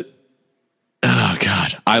damn! Oh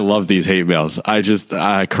god, I love these hate mails.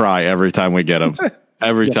 I cry every time we get them.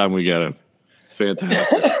 Time we get them, it's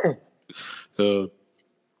fantastic.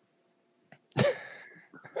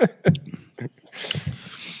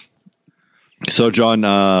 So John,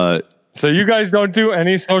 so you guys don't do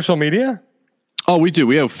any social media? Oh, we do.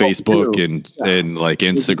 We have Facebook and like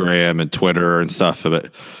Instagram and Twitter and stuff. But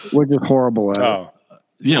we're just horrible at it.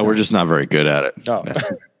 Yeah, we're just not very good at it. Oh.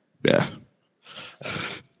 Yeah.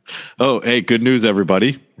 Oh, hey, good news,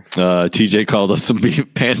 everybody. TJ called us some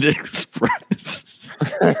Panda Express.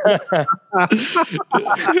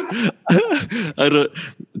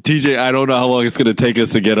 TJ, I don't know how long it's going to take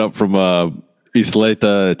us to get up from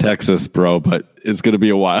Isleta, Texas, bro, but it's going to be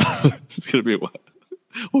a while.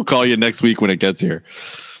 We'll call you next week when it gets here.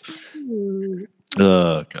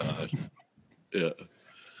 Oh, God. Yeah.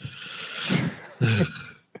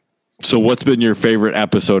 So what's been your favorite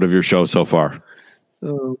episode of your show so far?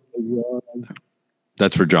 Oh, my God.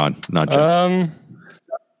 That's for John, not John.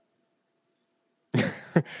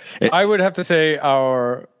 I would have to say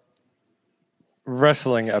our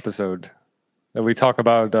wrestling episode that we talk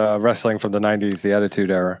about wrestling from the 90s, the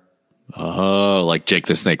Attitude Era. Oh, like Jake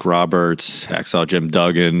the Snake Roberts, Hacksaw Jim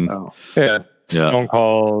Duggan. Oh. Yeah. Stone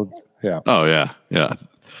Cold. Yeah. Oh, yeah. Yeah.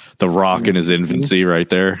 The Rock in his infancy right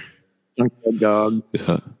there. Dog.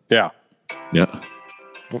 Yeah. Yeah. Yeah.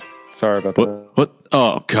 Oh, sorry about that. What?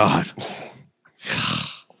 Oh, God.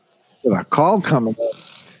 A call coming up.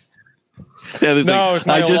 Yeah, it's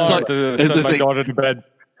my alarm to send my daughter to bed.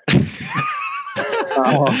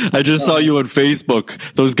 I just saw you on Facebook.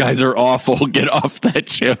 Those guys are awful. Get off that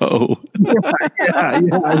show.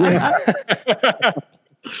 Yeah.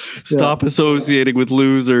 Stop associating with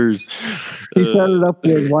losers. He set it up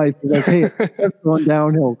with his wife. He's like, hey, that's going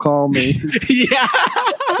downhill. Call me. Yeah.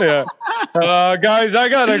 Guys, I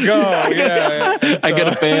gotta go. Yeah. I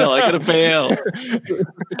gotta bail.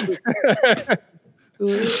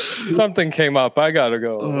 Something came up. I gotta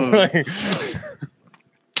go.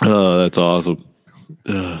 Oh, that's awesome.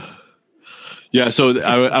 Yeah, so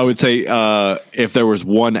I would say if there was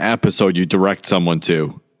one episode you direct someone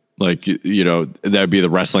to, like that'd be the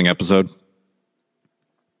wrestling episode.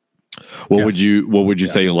 What would you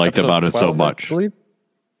say you liked about it so much? For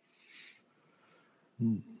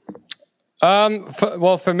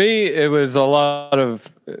me, it was a lot of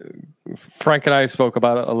Frank and I spoke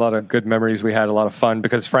about a lot of good memories. We had a lot of fun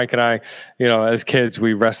because Frank and I, as kids,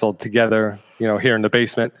 we wrestled together, here in the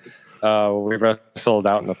basement. We wrestled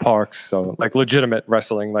out in the parks. So like legitimate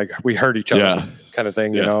wrestling, like we hurt each other kind of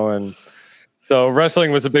thing, and so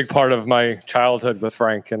wrestling was a big part of my childhood with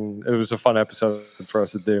Frank, and it was a fun episode for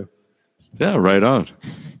us to do. Yeah, right on.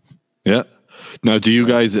 Yeah. Now, do you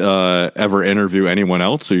guys ever interview anyone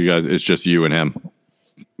else, or you guys? It's just you and him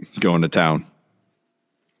going to town.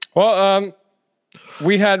 Well,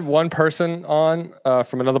 we had one person on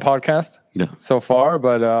from another podcast so far,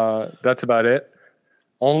 but that's about it.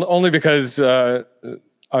 Only because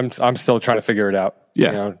I'm still trying to figure it out.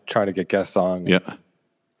 Yeah, trying to get guests on. Yeah.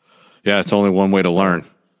 It's only one way to learn.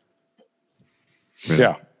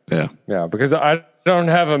 Yeah. Because I don't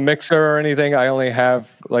have a mixer or anything. I only have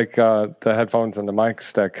like the headphones and the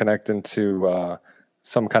mics that connect into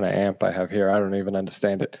some kind of amp I have here. I don't even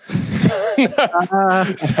understand it.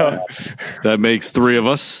 So that makes three of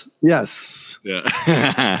us. Yes.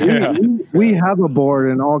 Yeah. We have a board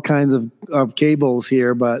and all kinds of cables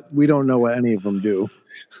here, but we don't know what any of them do.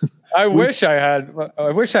 I wish I had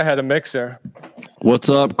a mixer. What's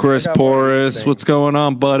up, Chris Porras? What's going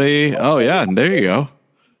on, buddy? Oh yeah, there you go.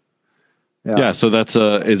 Yeah, so that's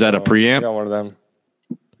is that a preamp? I got one of them.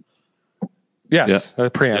 Yes, a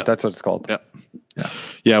preamp. That's what it's called.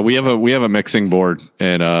 Yeah. We have a mixing board,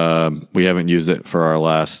 and we haven't used it for our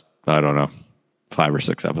last 5 or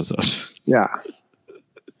 6 episodes. Yeah.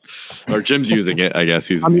 Or Jim's using it. I guess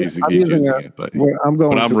he's using it, but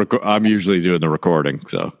I'm usually doing the recording.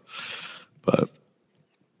 So, but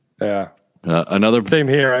yeah, another same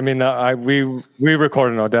here. I mean, we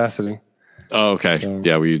record in Audacity. Oh, okay. So,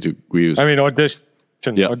 yeah, we use. I mean, Audition.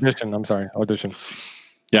 Yeah. Audition. I'm sorry, Audition.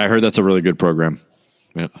 Yeah, I heard that's a really good program.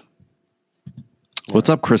 Yeah. What's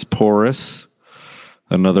up, Chris Porras?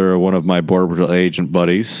 Another one of my board agent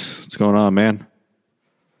buddies. What's going on, man?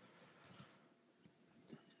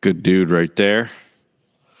 Good dude right there.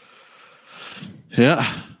 Yeah.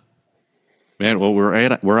 Man, well, we're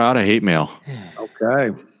out of hate mail.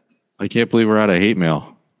 Okay. I can't believe we're out of hate mail.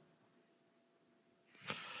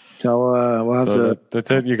 We'll have to.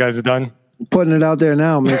 That's it. You guys are done. Putting it out there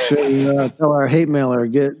now. Make sure you tell our hate mailer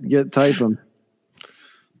get typing.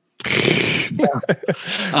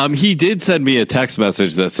 He did send me a text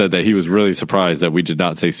message that said that he was really surprised that we did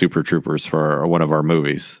not say Super Troopers for one of our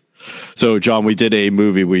movies. So, John, we did a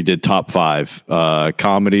movie. We did top 5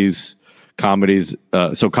 comedies.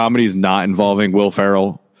 So comedies not involving Will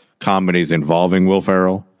Ferrell, comedies involving Will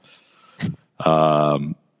Ferrell,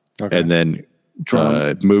 and then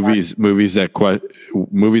movies that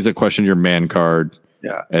question your man card.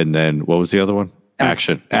 Yeah, and then what was the other one?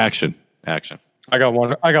 Action. I got one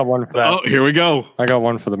for that. Oh, here we go. I got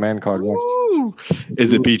one for the man card one.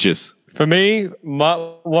 Is it Peaches? For me,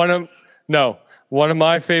 one of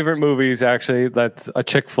my favorite movies, actually, that's a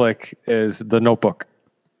chick flick, is The Notebook.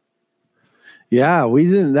 Yeah,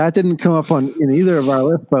 that didn't come up in either of our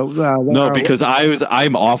lists, but no, because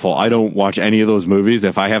I'm awful. I don't watch any of those movies.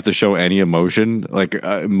 If I have to show any emotion, like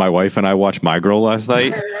my wife and I watched My Girl last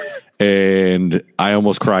night, and I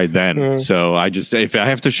almost cried then. So if I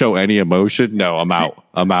have to show any emotion, no, I'm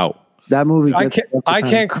out. That movie, I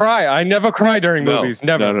can't cry. I never cry during movies.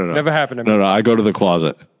 Never, no. Never happened to me. No, I go to the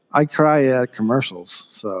closet. I cry at commercials,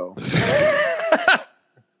 so.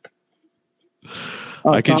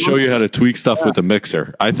 I can show you how to tweak stuff with the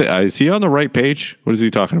mixer. Is he on the right page? What is he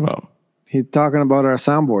talking about? He's talking about our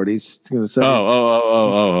soundboard. He's going to say.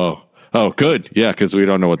 Oh, good. Yeah, because we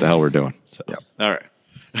don't know what the hell we're doing. So. Yep. All right.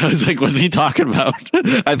 I was like, what's he talking about?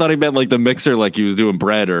 I thought he meant like the mixer, like he was doing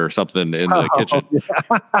bread or something in the kitchen.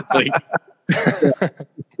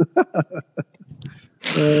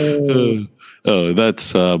 Yeah.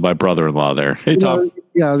 That's my brother-in-law there. Hey, Tom.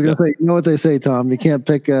 I was going to say, you know what they say, Tom? You can't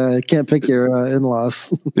pick your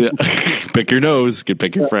in-laws. Yeah, pick your nose. You can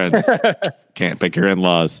pick your friends. Can't pick your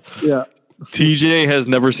in-laws. Yeah. TJ has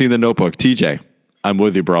never seen The Notebook. TJ, I'm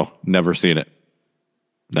with you, bro. Never seen it.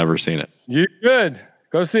 You good?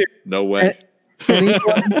 Go see it. No way.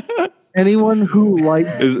 Anyone who likes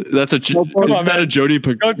that's a Jodie?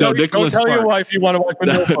 Don't tell your wife you want to watch The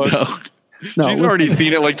Notebook. No, she's already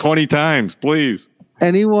seen it like 20 times. Please.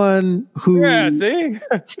 Anyone who says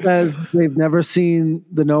they've never seen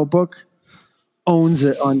The Notebook owns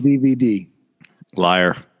it on DVD.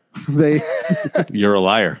 Liar. You're a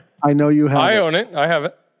liar. I know you have. I own it. I have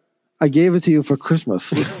it. I gave it to you for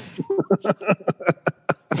Christmas.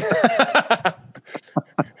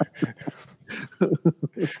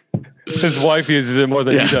 His wife uses it more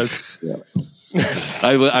than he does. Yeah.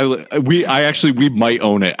 We might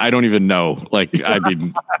own it. I don't even know. Like, I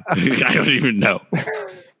mean, I don't even know.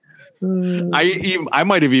 I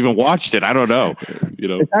might have even watched it. I don't know. You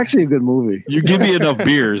know, It's actually a good movie. you give me enough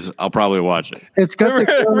beers, I'll probably watch it. It's got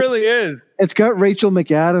It really is. it's got Rachel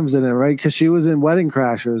McAdams in it, right? Because she was in Wedding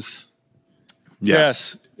Crashers.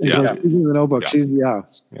 Yes. She's Yeah. like, she's in the Notebook. Yeah. She's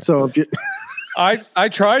So if you, I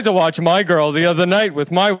tried to watch My Girl the other night with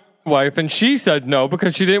my wife, and she said no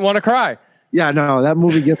because she didn't want to cry. yeah, no, that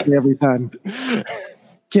movie gets me every time.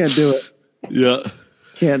 Can't do it. Yeah.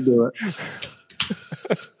 Can't do it.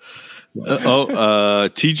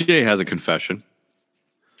 TJ has a confession.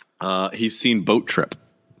 He's seen Boat Trip.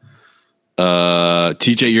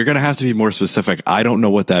 TJ, you're going to have to be more specific. I don't know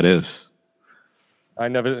what that is. I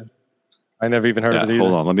never even heard of it either.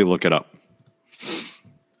 Hold on. Let me look it up.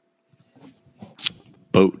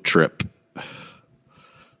 Boat Trip.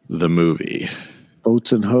 The movie.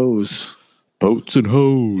 Boats and Hose. Boats and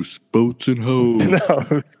Hose. Boats and Hose.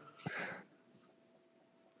 No.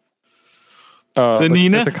 The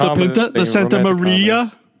Nina, it's a the comedy, Pinta, the Santa romantic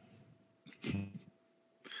Maria.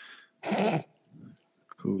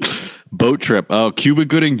 Cool. Boat Trip. Oh, Cuba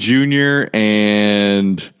Gooding Jr.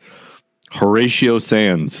 and Horatio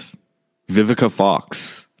Sands. Vivica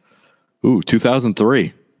Fox. Ooh,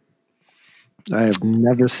 2003. I have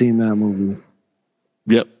never seen that movie.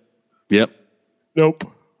 Yep. Nope.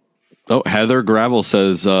 Oh, Heather Gravel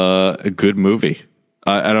says a good movie.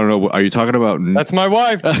 I don't know. Are you talking about? That's my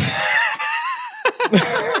wife.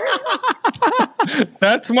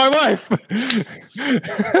 That's my wife.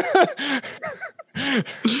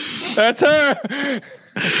 That's her.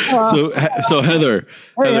 So Heather,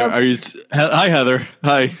 Hey, Heather, are you? Hi, Heather.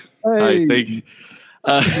 Hi. Hi. Hey. Thank you.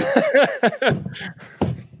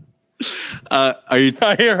 Are you?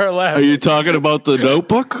 I hear her laugh. Are you talking about The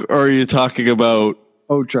Notebook, or are you talking about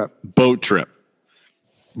Boat Trip. Boat Trip?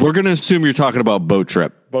 We're gonna assume you're talking about Boat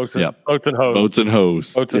Trip. Boats and, Yep. boats and hose. Boats and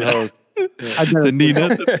Hose. Boats and hose. I did The it.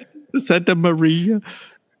 Nina, the Santa Maria,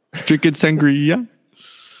 drinking sangria.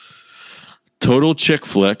 Total chick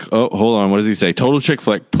flick. Oh, hold on. What does he say? Total chick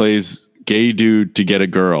flick plays gay dude to get a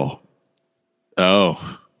girl.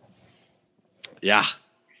 Oh, yeah.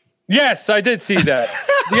 Yes, I did see that.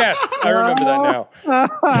 Yes, I remember that now.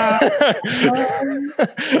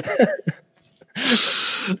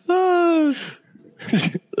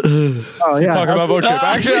 Oh yeah. Talking about Boat Trip.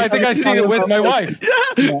 Actually, I think I seen it with my wife.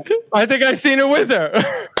 I think I seen it with her.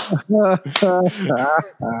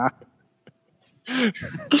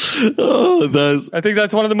 Oh, that's I think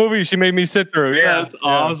that's one of the movies she made me sit through. Yeah, that's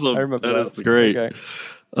awesome. I remember That is great. Okay.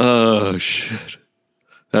 Oh shit,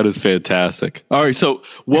 that is fantastic. All right, so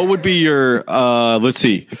what would be your? Let's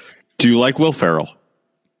see. Do you like Will Ferrell?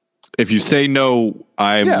 If you say no,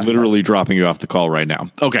 I'm literally dropping you off the call right now.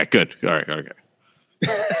 Okay, good. All right, okay.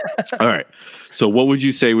 All right. So, what would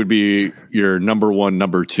you say would be your number one,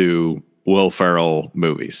 number two Will Ferrell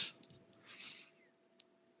movies?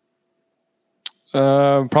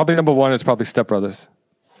 Probably number one is probably Step Brothers.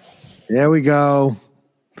 There we go.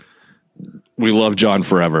 We love John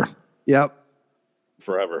forever. Yep.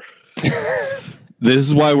 Forever. This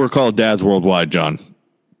is why we're called Dads Worldwide, John.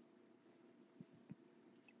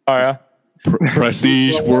 Oh yeah.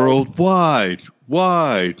 Prestige Worldwide.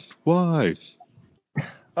 Wide.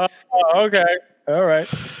 Okay. All right.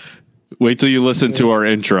 Wait till you listen to our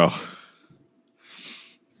intro.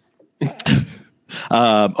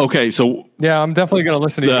 Okay, so Yeah, I'm definitely gonna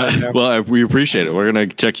listen to you. Right now. well, we appreciate it. We're gonna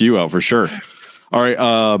check you out for sure. All right.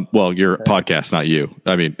 Well, your podcast, not you.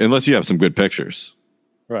 I mean, unless you have some good pictures.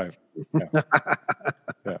 Right. Yeah.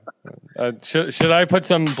 Yeah. Should I put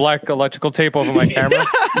some black electrical tape over my camera?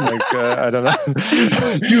 I don't know.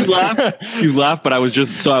 You laugh, but I was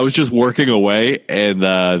just working away, and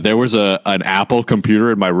there was an Apple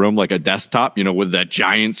computer in my room, like a desktop, with that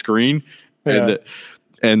giant screen, Yeah.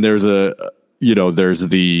 and there's there's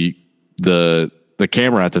the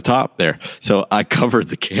camera at the top there. So I covered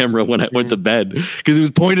the camera when I went to bed because it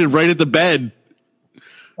was pointed right at the bed.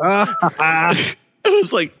 I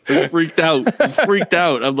was like, I was freaked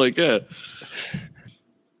out. I'm like, yeah.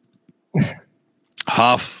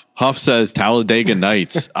 Huff says Talladega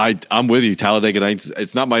Nights. I'm with you. Talladega Nights.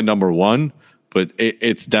 It's not my number one, but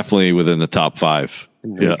it's definitely within the top 5.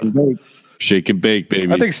 Yeah. Shake and bake,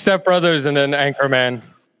 baby. I think Step Brothers and then Anchorman.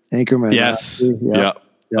 Anchorman. Yes. Yeah.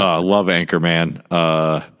 Love Anchorman.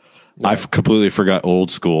 I've completely forgot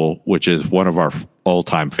Old School, which is one of our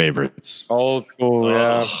all-time favorites. Old school,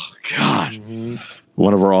 yeah. Oh, God.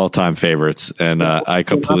 One of our all-time favorites. And I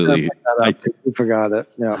completely... You forgot it.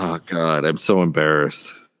 Yeah. Oh, God. I'm so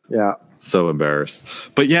embarrassed. Yeah. So embarrassed.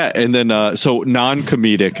 But yeah, and then so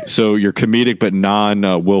non-comedic. So you're comedic but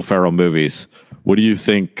non Will Ferrell movies. What do you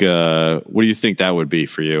think that would be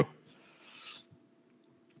for you?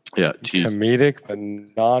 Yeah, comedic but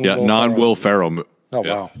non Will Ferrell.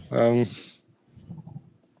 Wow.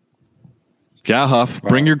 Yeah, Huff,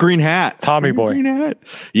 bring your green hat. Tommy Boy. Green hat.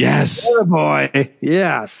 Yes. Oh boy.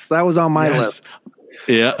 Yes, that was on my list.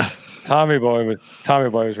 Yeah. Tommy Boy was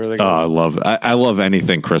really good. Oh, I love it. I love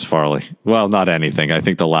anything Chris Farley. Well, not anything. I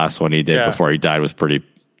think the last one he did before he died was pretty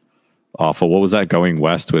awful. What was that? Going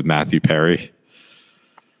West with Matthew Perry?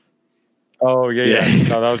 Oh, yeah.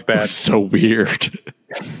 No, that was bad. So weird.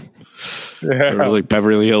 Yeah. Like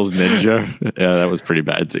Beverly Hills Ninja. Yeah, that was pretty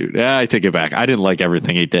bad too. Yeah, I take it back. I didn't like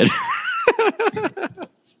everything he did.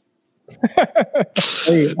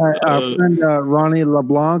 Hey, our friend Ronnie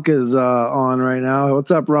LeBlanc is on right now.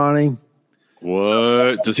 What's up, Ronnie?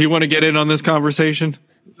 What? Does he want to get in on this conversation?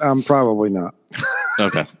 Probably not.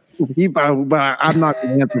 Okay. But I'm not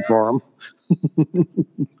going to answer for him.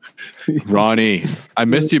 Ronnie, I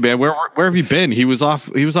missed you, man. Where have you been? He was off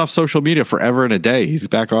social media forever and a day. He's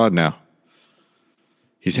back on now.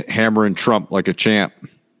 He's hammering Trump like a champ.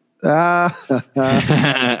 Yeah.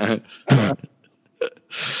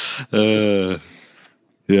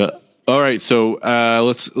 All right. So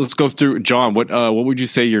let's go through. John, what would you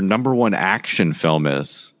say your number one action film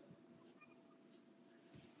is?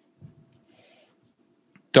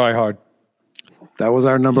 Die Hard. That was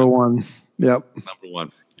our number one. Yep. Number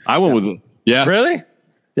one. I went with Really?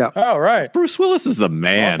 Yeah. Oh, right. Bruce Willis is the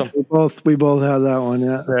man. Awesome. We both had that one.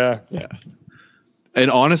 Yeah. Yeah. And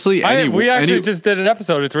honestly, we actually just did an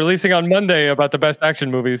episode. It's releasing on Monday about the best action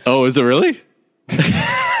movies. Oh, is it really?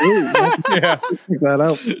 Yeah. Check that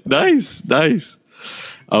out. Nice.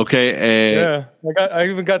 Okay. Yeah. I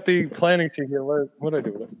even got the planning sheet here. What did I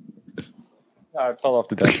do with it? It fell off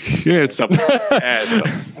the desk. Yeah, it's something.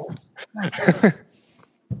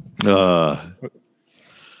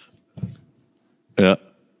 Yeah.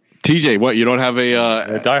 TJ, what? You don't have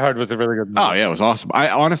a Die Hard was a really good movie. Oh yeah, it was awesome. I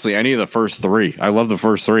honestly, any of the first three. I love the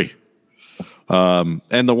first three. And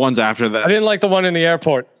the ones after that. I didn't like the one in the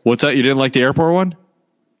airport. What's that? You didn't like the airport one?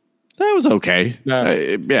 That was okay. No.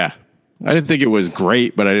 Yeah. I didn't think it was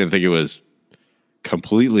great, but I didn't think it was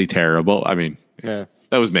completely terrible. I mean, Yeah.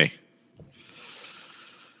 that was me.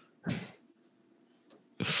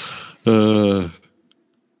 No.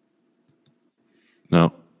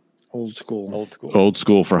 Old school. Old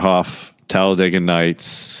school for Huff. Talladega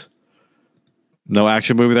Nights. No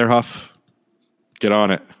action movie there, Huff? Get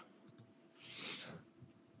on it.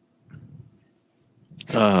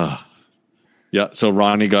 Yeah, so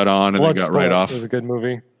Ronnie got on and then got right off. It was a good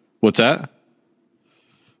movie. What's that?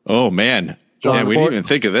 Oh, man. Man, we didn't even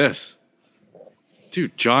think of this.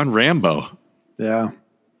 Dude, John Rambo. Yeah.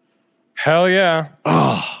 Hell yeah.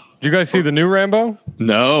 Oh. Did you guys see the new Rambo?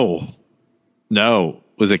 No.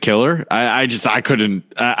 Was it killer? I couldn't.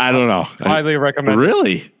 I don't know. Highly recommend.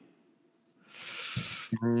 Really?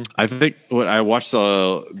 Mm-hmm. I think when I watched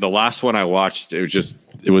the last one I watched, it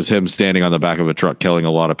was him standing on the back of a truck killing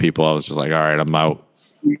a lot of people. I was just like, all right, I'm out.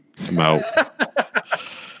 It's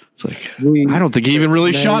like, I don't think he even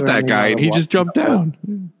really shot that guy, and he just jumped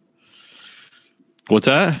down. What's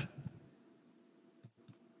that?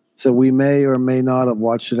 So we may or may not have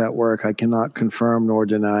watched it at work. I cannot confirm nor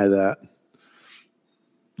deny that.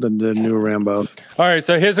 The new Rambo. All right,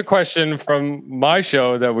 so here's a question from my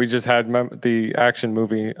show that we just had, the action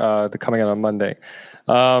movie coming out on Monday.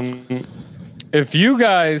 If you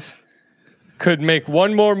guys could make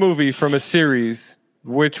one more movie from a series,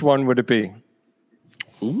 which one would it be?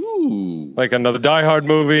 Ooh. Like another Die Hard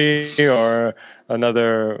movie or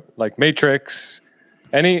another like Matrix,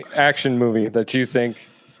 any action movie that you think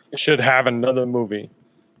should have another movie.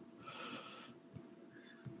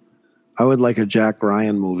 I would like a Jack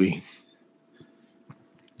Ryan movie.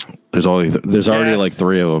 There's already like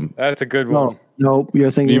three of them. That's a good one. No,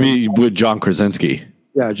 you're thinking. You mean with John Krasinski?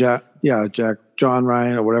 Yeah, John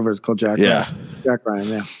Ryan or whatever it's called. Jack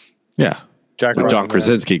Ryan. Yeah. John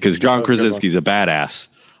Krasinski, because John Krasinski's a badass.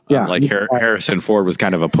 Yeah, like Harrison Ford was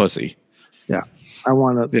kind of a pussy. Yeah, I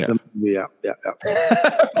want to. Yeah.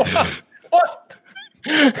 What?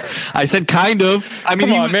 I said kind of. I mean,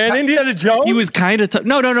 come on, man. Indiana Jones. He was kind of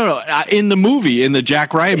no. In the movie, in the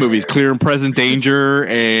Jack Ryan movies, Clear and Present Danger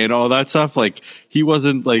and all that stuff. Like he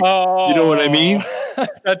wasn't like, you know what I mean?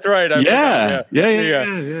 That's right. Yeah.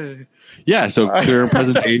 So Clear and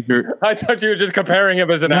Present Danger. I thought you were just comparing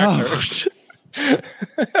him as an actor.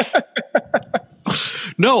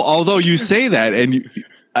 No, although you say that, and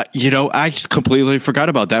I just completely forgot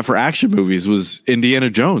about that. For action movies, was Indiana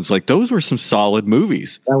Jones. Like those were some solid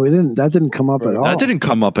movies. No, that didn't come up at all. That didn't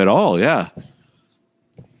come up at all. Yeah.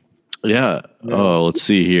 Oh, let's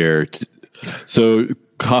see here. So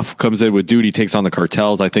Cuff comes in with duty, takes on the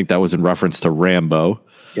cartels. I think that was in reference to Rambo.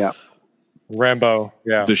 Yeah. Rambo.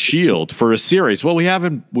 Yeah. The Shield for a series. Well, we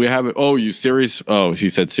haven't. Oh, you series. Oh, she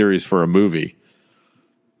said series for a movie.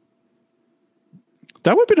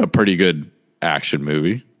 That would have been a pretty good action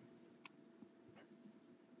movie.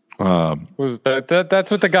 Was that's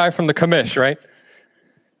with the guy from The Commish, right?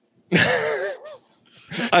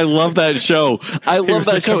 I love that show. I love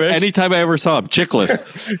that show. Anytime I ever saw him,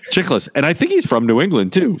 Chickless, and I think he's from New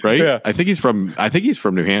England too, right? Yeah. I think he's from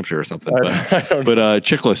New Hampshire or something. But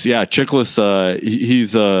Chickless, yeah, Chickless.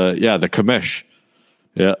 He's the Commish.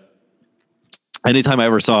 Yeah. Anytime I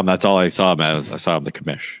ever saw him, that's all I saw him as. I saw him The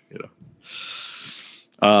Commish.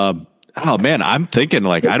 Oh man, I'm thinking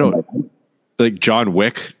like John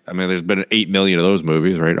Wick. I mean, there's been 8 million of those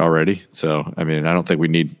movies, right, already. So I mean, I don't think we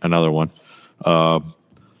need another one.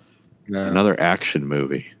 Another action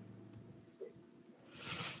movie.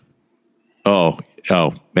 Oh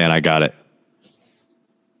man, I got it.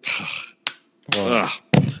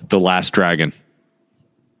 The Last Dragon.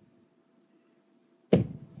 The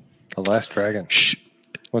Last Dragon.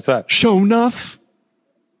 What's that? Show enough.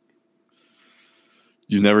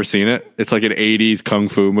 You've never seen it? It's like an 80s kung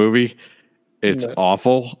fu movie. It's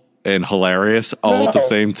awful and hilarious all at the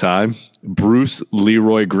same time. Bruce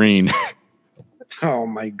Leroy Green. Oh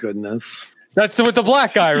my goodness. That's with the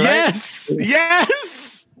black guy, right?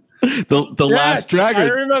 Yes. The Last Dragon. I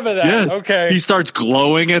remember that. Yes. Okay. He starts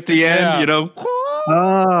glowing at the end,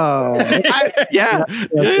 Oh. Yeah.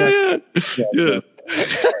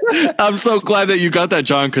 I'm so glad that you got that,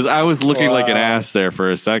 John, because I was looking like an ass there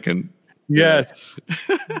for a second. Yes.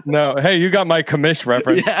 No. Hey, you got my Commish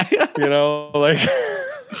reference. Yeah. Like.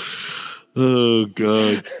 Oh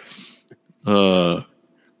God.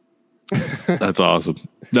 That's awesome.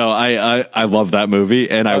 No, I love that movie,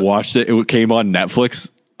 and I watched it. It came on Netflix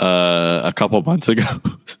a couple months ago,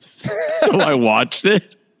 so I watched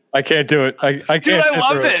it. I can't do it. I can't. Dude, I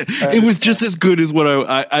loved it. It was just as good as what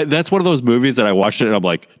I. That's one of those movies that I watched it, and I'm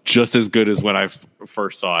like, just as good as when I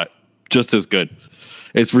first saw it. Just as good.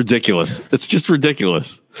 It's ridiculous. It's just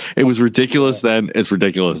ridiculous. It was ridiculous then. It's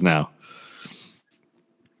ridiculous now.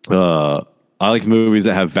 I like movies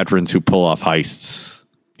that have veterans who pull off heists.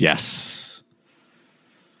 Yes.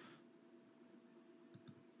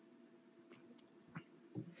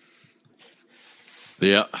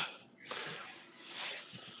 Yeah.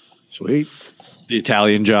 Sweet. The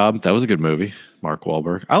Italian Job. That was a good movie. Mark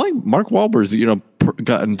Wahlberg. I like Mark Wahlberg's,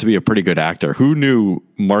 gotten to be a pretty good actor. Who knew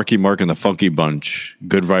Marky Mark and the Funky Bunch,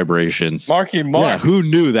 Good Vibrations? Marky Mark. Yeah, who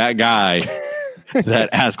knew that guy, that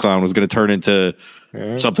ass clown, was going to turn into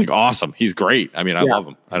something awesome? He's great. I mean, I love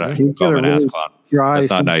him. I don't call him an ass clown. That's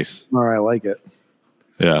not nice. Or I like it.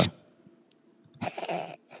 Yeah.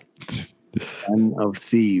 Den of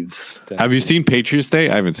Thieves. Have you seen Patriots Day?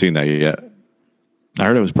 I haven't seen that yet. I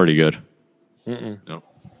heard it was pretty good. No.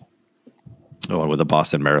 Oh, with the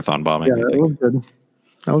Boston Marathon bombing. Yeah, that was good.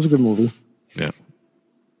 That was a good movie. Yeah.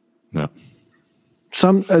 No.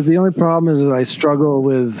 The only problem is that I struggle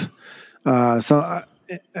with some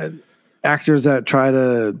actors that try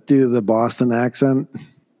to do the Boston accent.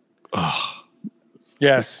 Oh.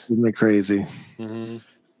 Yes. Isn't it crazy? Mm-hmm.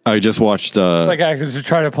 I just watched. Like actors who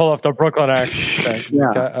try to pull off the Brooklyn accent.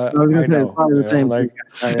 Yeah. I was going to say it's probably the same thing.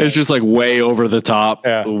 It's just like way over the top.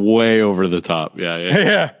 Yeah. Way over the top.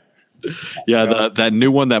 Yeah. Yeah, that new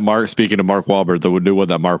one that speaking of Mark Wahlberg, the new one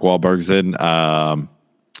that Mark Wahlberg's in, the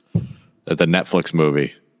Netflix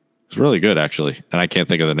movie. It's really good, actually. And I can't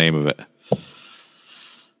think of the name of it.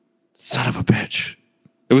 Son of a bitch.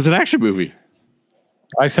 It was an action movie.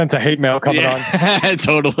 I sent a hate mail coming on.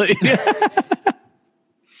 Totally.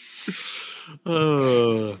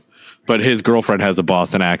 But his girlfriend has a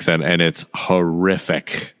Boston accent, and it's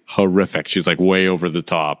horrific. She's like way over the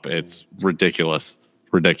top. It's ridiculous.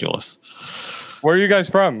 Where are you guys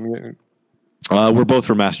from? We're both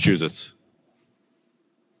from Massachusetts.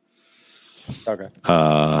 Okay.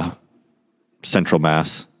 Central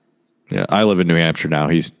Mass. Yeah, I live in New Hampshire now.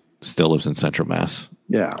 He still lives in Central Mass.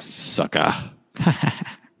 Yeah. Sucker.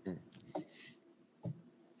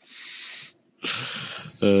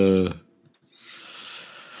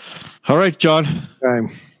 All right, John.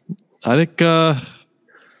 Okay. I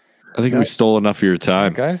think we stole enough of your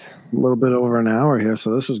time, guys. A little bit over an hour here,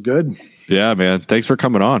 so this is good. Yeah, man. Thanks for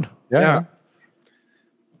coming on. Yeah.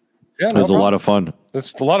 It was a lot of fun.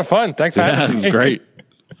 It's a lot of fun. Thanks for having me. That's great.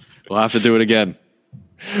 We'll have to do it again.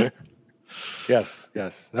 Yes.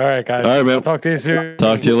 All right, guys. All right, man. I'll talk to you soon.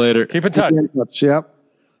 Talk to you later. Keep in touch. Yep.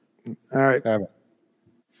 All right. All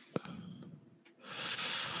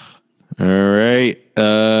right.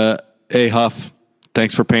 Hey, Huff.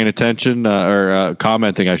 Thanks for paying attention or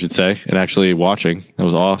commenting, I should say, and actually watching. That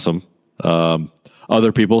was awesome.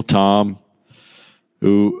 Other people, Tom.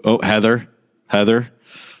 Heather.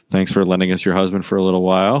 Thanks for lending us your husband for a little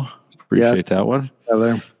while. Appreciate that one.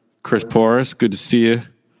 Heather. Chris Porras, good to see you.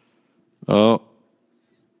 Oh,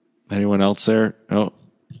 anyone else there? Oh,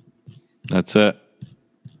 that's it.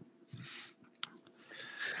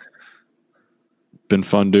 Been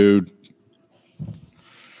fun, dude.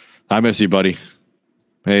 I miss you, buddy.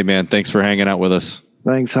 Hey, man, thanks for hanging out with us.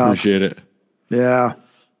 Thanks, Huff. Appreciate it. Yeah.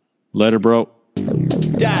 Later, bro.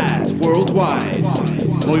 Dads worldwide.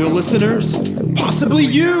 Loyal listeners, possibly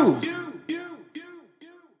you.